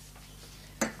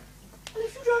 And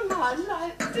if you don't mind,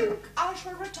 I think I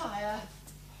shall retire.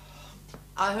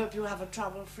 I hope you have a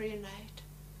trouble-free night.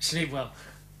 Sleep well.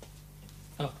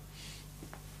 Oh.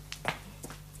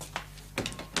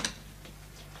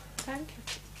 Thank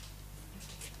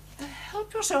you.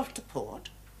 Help yourself to port.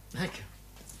 Thank you.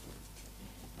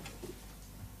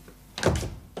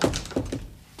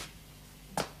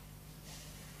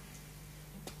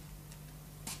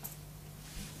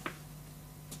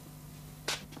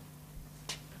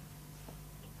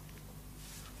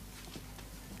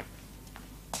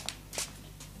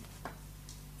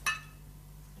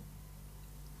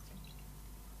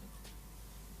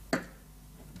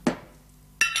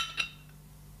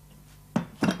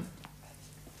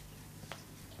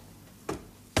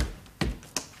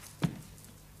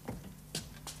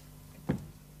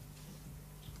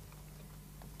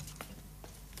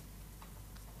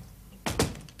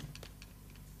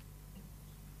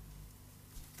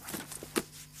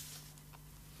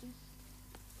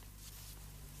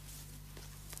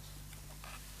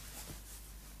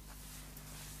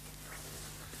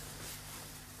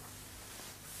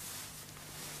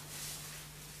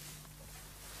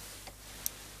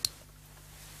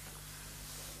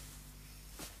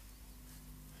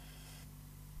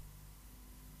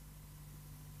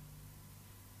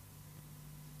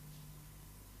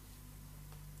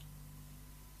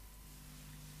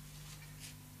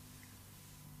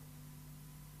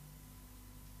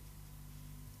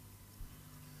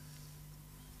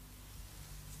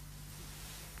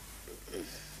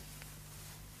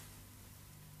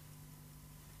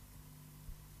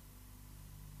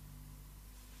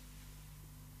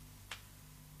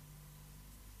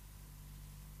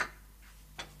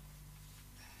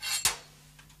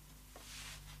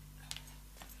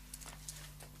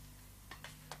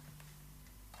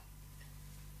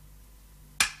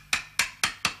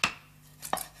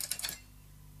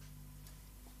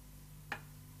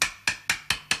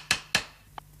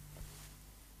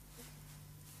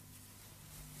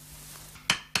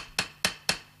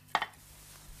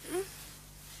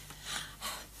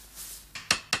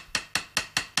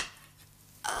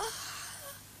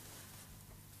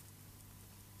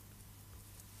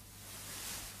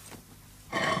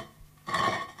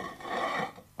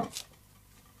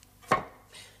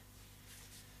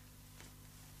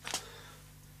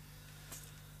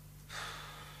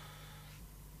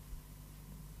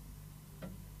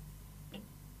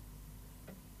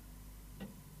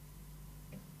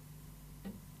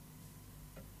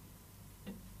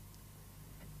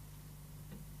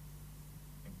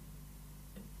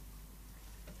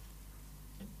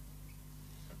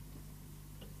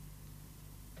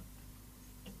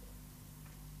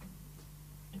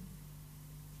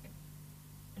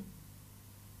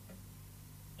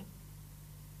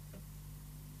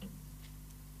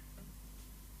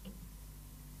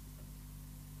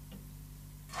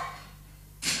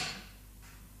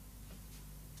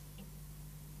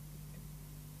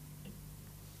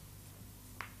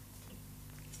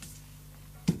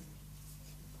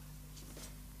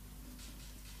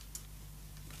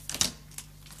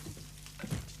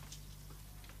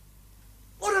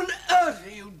 What on earth are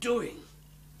you doing?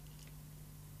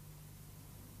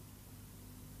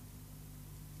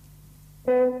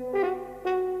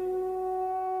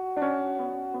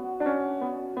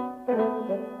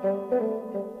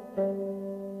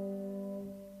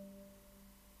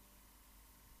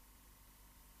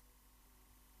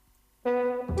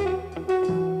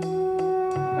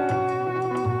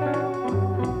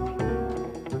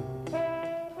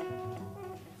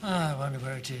 I wonder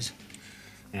where it is.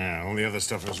 Yeah, all the other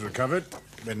stuff was recovered,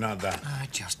 but not that. I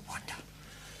just wonder.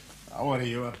 Oh, what are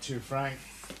you up to, Frank?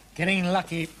 Getting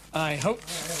lucky, I hope.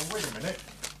 Wait a minute.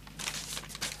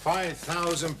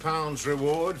 £5,000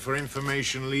 reward for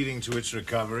information leading to its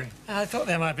recovery. I thought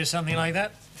there might be something like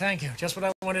that. Thank you. Just what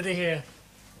I wanted to hear.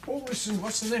 Oh, listen,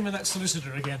 what's the name of that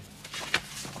solicitor again?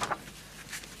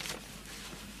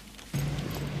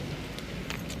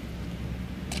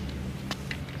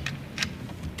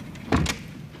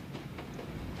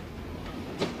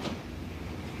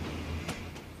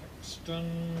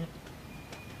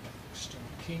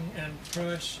 King and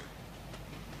Price.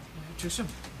 Too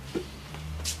simple.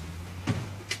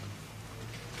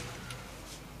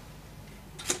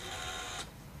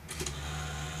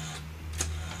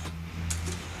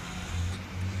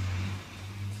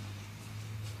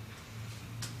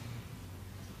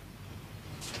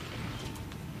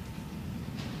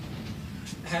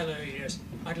 Hello, yes.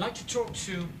 I'd like to talk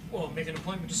to, or make an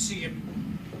appointment to see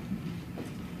him.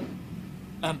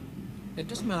 It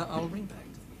doesn't matter, I'll ring back.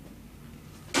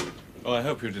 Oh, I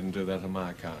hope you didn't do that on my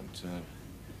account.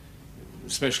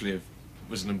 Especially if it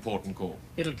was an important call.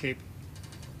 It'll keep.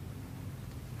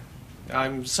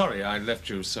 I'm sorry I left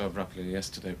you so abruptly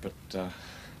yesterday, but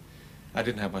I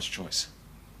didn't have much choice.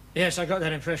 Yes, I got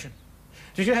that impression.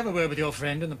 Did you have a word with your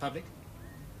friend in the public?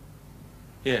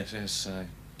 Yes, I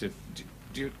did.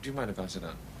 Do you mind if I sit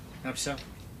down? Hope so.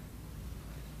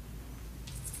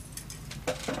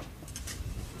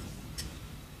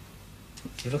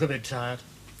 You look a bit tired.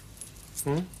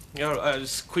 Your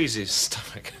squeezy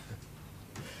stomach.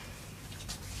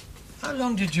 How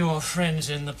long did your friends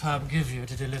in the pub give you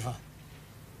to deliver?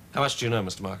 How much do you know,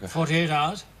 Mr. Marker? 48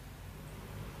 hours?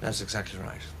 That's exactly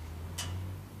right.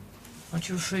 Aren't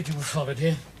you afraid you were followed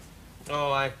here?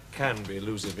 Oh, I can be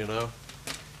elusive, you know.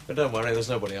 But don't worry, there's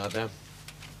nobody out there.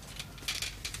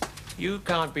 You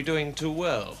can't be doing too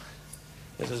well.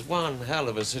 This is one hell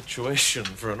of a situation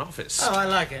for an office. Oh, I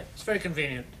like it. It's very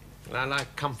convenient. I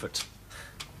like comfort.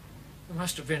 You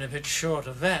must have been a bit short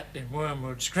of that in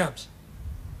Wormwood Scrubs.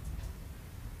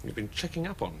 You've been checking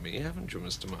up on me, haven't you,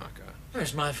 Mr. Marker? Well,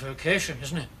 it's my vocation,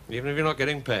 isn't it? Even if you're not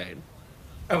getting paid?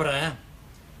 Oh, but I am.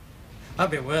 I'll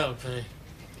be well paid.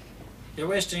 You're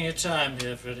wasting your time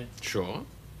here, Freddie. Sure.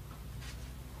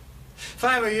 If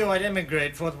I were you, I'd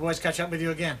emigrate before the boys catch up with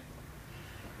you again.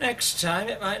 Next time,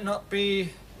 it might not be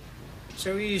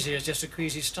so easy as just a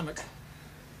queasy stomach.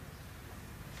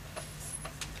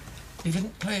 You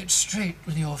didn't play it straight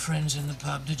with your friends in the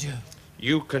pub, did you?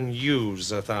 You can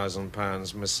use £1,000,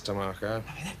 Mr. Marker.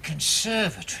 I mean, that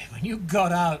conservatory, when you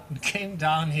got out and came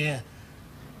down here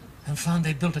and found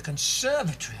they built a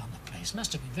conservatory on the place,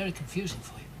 must have been very confusing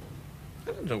for you.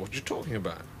 I don't know what you're talking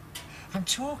about. I'm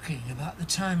talking about the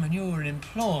time when you were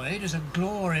employed as a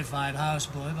glorified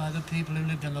houseboy by the people who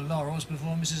lived in the Laurels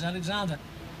before Mrs. Alexander.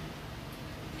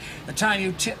 The time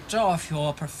you tipped off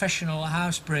your professional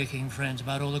housebreaking friends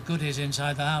about all the goodies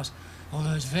inside the house, all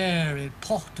those very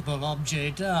portable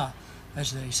objets d'art,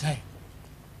 as they say.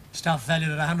 Stuff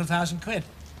valued at 100,000 quid.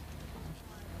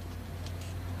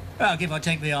 Well, give or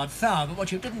take the odd foul, but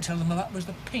what you didn't tell them about was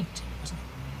the painting, wasn't it?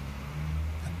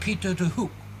 The Peter de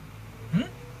Hoek. You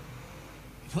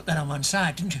put that on one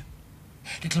side, didn't you?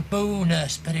 Little Boo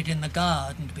nurse buried in the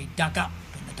garden to be dug up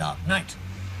in the dark night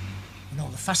when all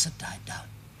the fuss had died down.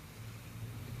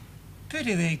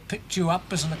 Pity they picked you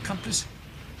up as an accomplice.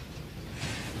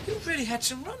 You've really had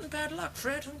some rotten bad luck,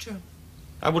 Fred, haven't you?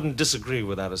 I wouldn't disagree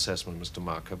with that assessment, Mr.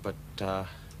 Marker, but,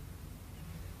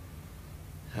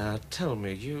 tell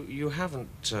me, you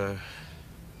haven't, No,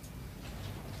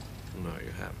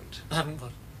 you haven't. I haven't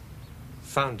what?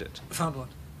 Found it. Found what?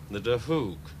 The De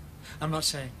Hoek. I'm not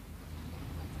saying.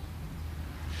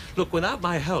 Look, without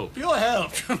my help... Your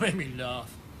help? You made me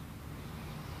laugh.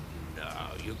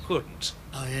 No, you couldn't.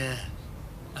 Oh, yeah.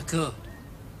 I could.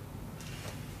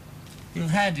 You've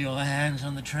had your hands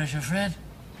on the treasure, Fred.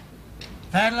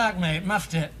 Bad luck, mate.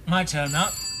 Muffed it. My turn now.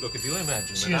 Look, if you imagine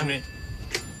Excuse me.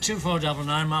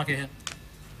 2499, mark it here.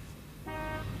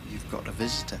 You've got a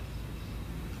visitor.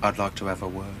 I'd like to have a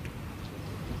word.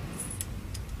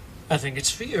 I think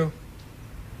it's for you.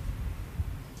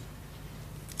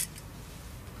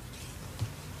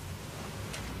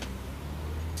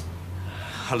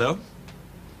 Hello?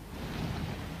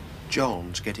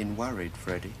 John's getting worried,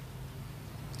 Freddie.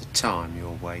 The time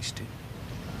you're wasting.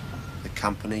 The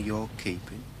company you're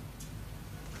keeping.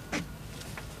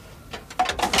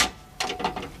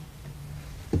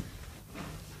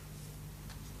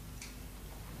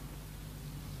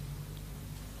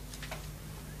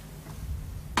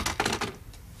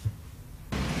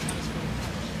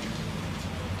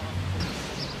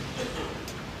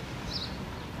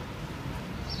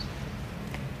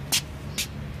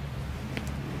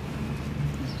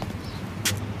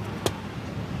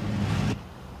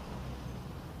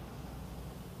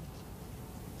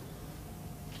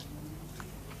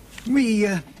 We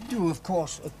do, of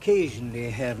course, occasionally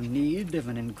have need of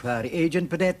an inquiry agent,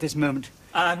 but at this moment...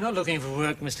 I'm not looking for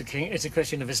work, Mr. King. It's a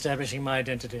question of establishing my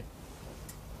identity.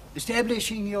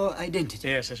 Establishing your identity?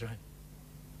 Yes, that's right.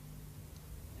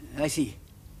 I see.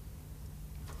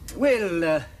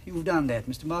 Well, you've done that,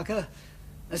 Mr. Marker.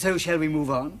 So shall we move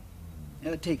on?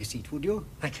 Take a seat, would you?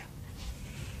 Thank you.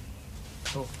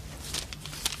 Oh.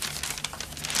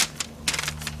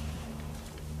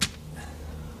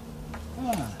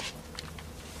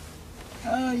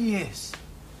 Yes.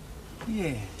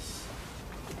 Yes.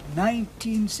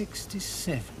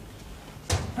 1967.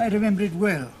 I remember it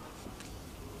well.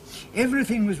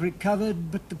 Everything was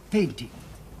recovered but the painting.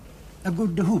 A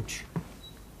good hooch.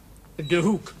 De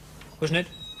Hoek, wasn't it?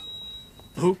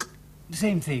 Hoek? The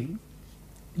same thing.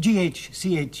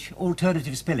 GH,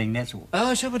 alternative spelling, that's all.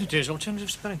 Oh, is that what it is? Alternative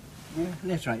spelling? Yeah,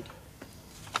 that's right.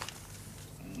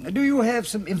 Do you have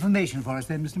some information for us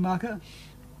then, Mr. Marker?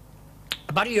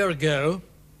 About a year ago,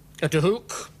 a De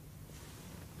Hoek,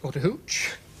 or De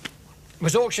Hooch,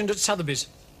 was auctioned at Sotheby's.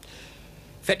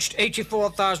 Fetched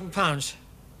 £84,000.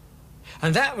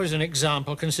 And that was an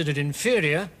example considered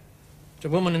inferior to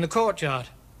Woman in the Courtyard.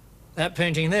 That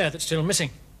painting there that's still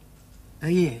missing.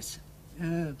 Yes.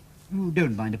 You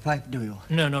don't mind a pipe, do you?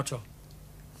 No, not at all.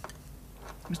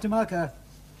 Mr. Marker,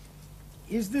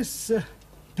 is this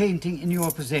painting in your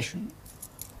possession?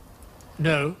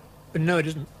 No. No, it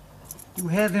isn't. You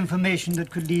have information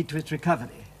that could lead to its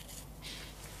recovery?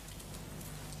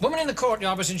 Woman in the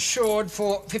Courtyard was insured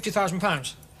for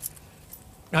 £50,000.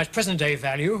 Now, its present-day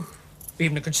value,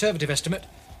 even a conservative estimate,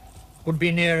 would be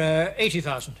near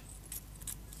 80,000.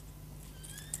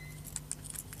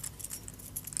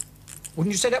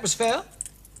 Wouldn't you say that was fair?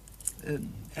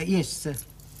 Yes,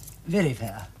 very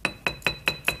fair.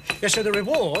 Yes, so the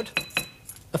reward,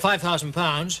 the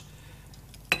 £5,000,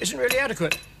 isn't really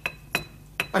adequate.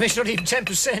 I mean, it's not even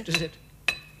 10%, is it?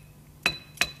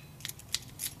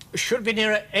 It should be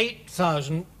nearer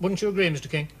 8,000, wouldn't you agree, Mr.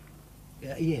 King?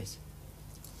 Yes.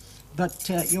 But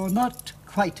you're not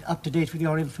quite up to date with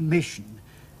your information.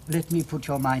 Let me put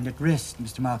your mind at rest,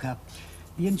 Mr. Marker.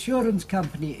 The insurance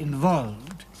company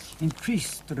involved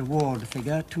increased the reward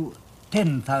figure to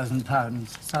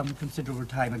 £10,000 some considerable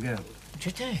time ago.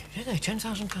 Did they? Did they?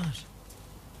 £10,000?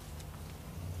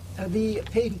 The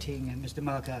painting, Mr.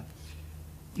 Marker,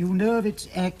 you know of its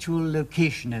actual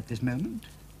location at this moment?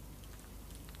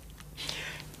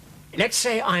 Let's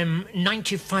say I'm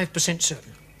 95%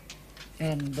 certain.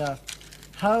 And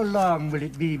how long will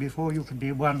it be before you can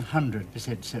be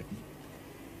 100% certain?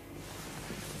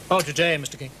 Oh, today,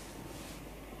 Mr. King.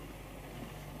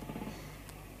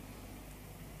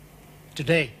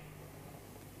 Today.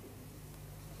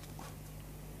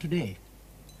 Today?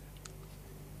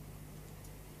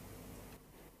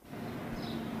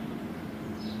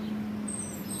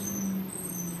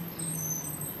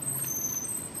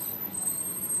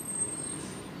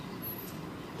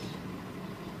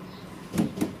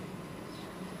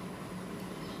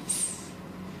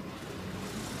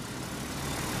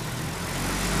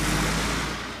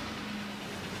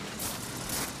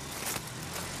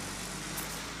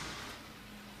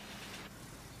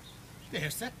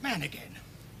 There's that man again.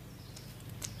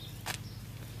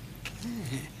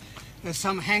 There's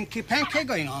some hanky-panky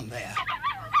going on there.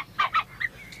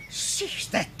 Cease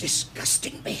that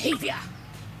disgusting behavior.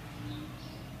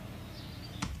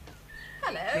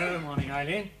 Hello. Good morning,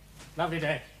 Eileen. Lovely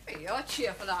day. You're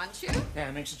cheerful, aren't you? Yeah,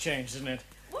 it makes a change, doesn't it?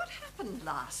 What happened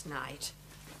last night?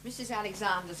 Mrs.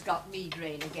 Alexander's got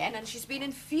migraine again, and she's been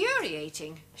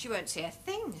infuriating. She won't say a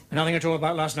thing. Nothing at all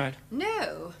about last night?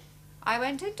 No. I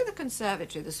went into the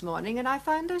conservatory this morning and I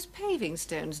found those paving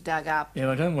stones dug up. Yeah,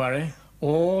 well, don't worry.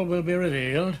 All will be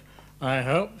revealed, I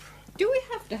hope. Do we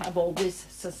have to have all this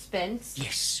suspense?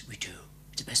 Yes, we do.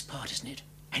 It's the best part, isn't it?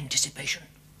 Anticipation.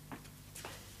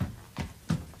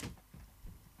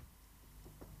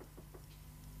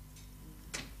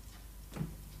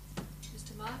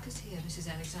 Mr. Marcus here, Mrs.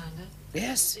 Alexander.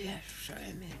 Yes, yes, show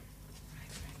him in.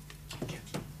 Thank you.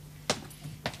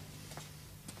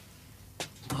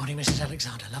 Morning, Mrs.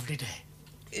 Alexander. Lovely day.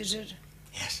 Is it?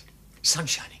 Yes. Sun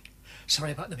shining.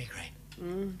 Sorry about the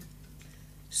migraine.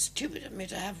 Stupid of me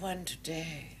to have one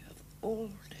today, of all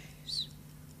days.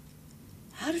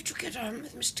 How did you get on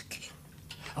with Mr. King?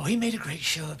 Oh, he made a great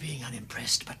show of being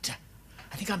unimpressed, but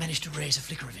I think I managed to raise a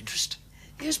flicker of interest.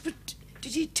 Yes, but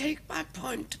did he take my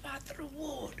point about the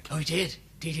reward? Oh, he did.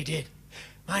 Indeed, he did.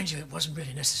 Mind you, it wasn't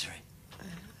really necessary.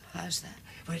 How's that?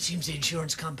 Well, it seems the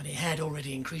insurance company had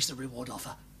already increased the reward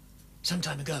offer some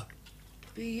time ago.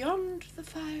 Beyond the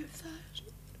 5,000?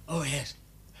 Oh, yes.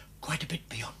 Quite a bit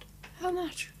beyond. How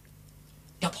much?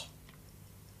 Double.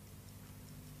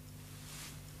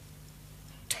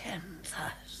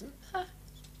 10,000?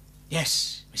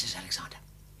 Yes, Mrs. Alexander.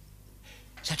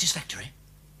 Satisfactory?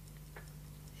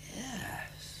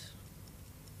 Yes.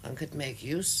 One could make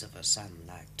use of a sum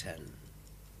like 10.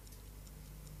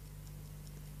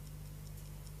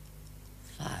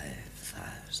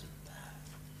 5,000 pounds.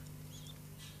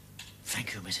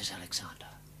 Thank you, Mrs. Alexander.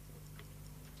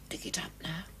 Dig it up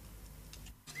now.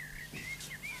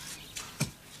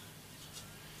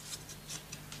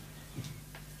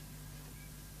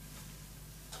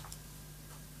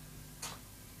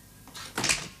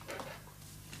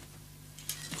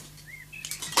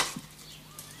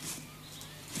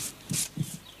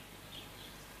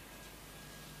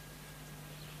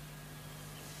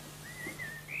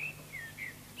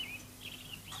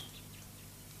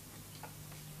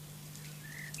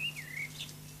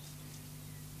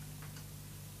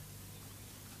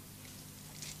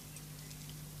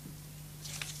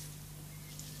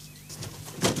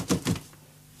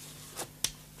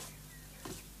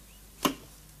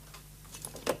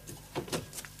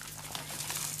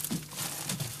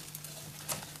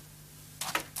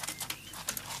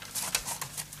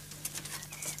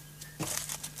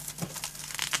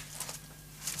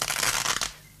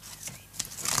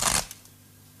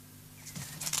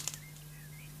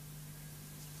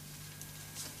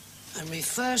 When we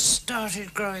first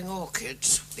started growing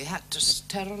orchids, we had to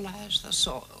sterilize the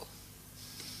soil.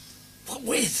 What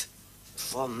with?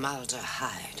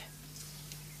 Formaldehyde.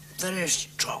 Very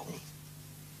strong,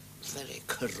 very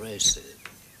corrosive.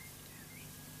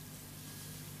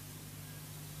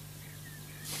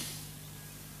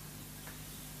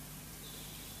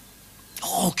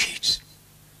 Orchids.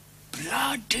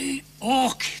 Bloody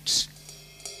orchids.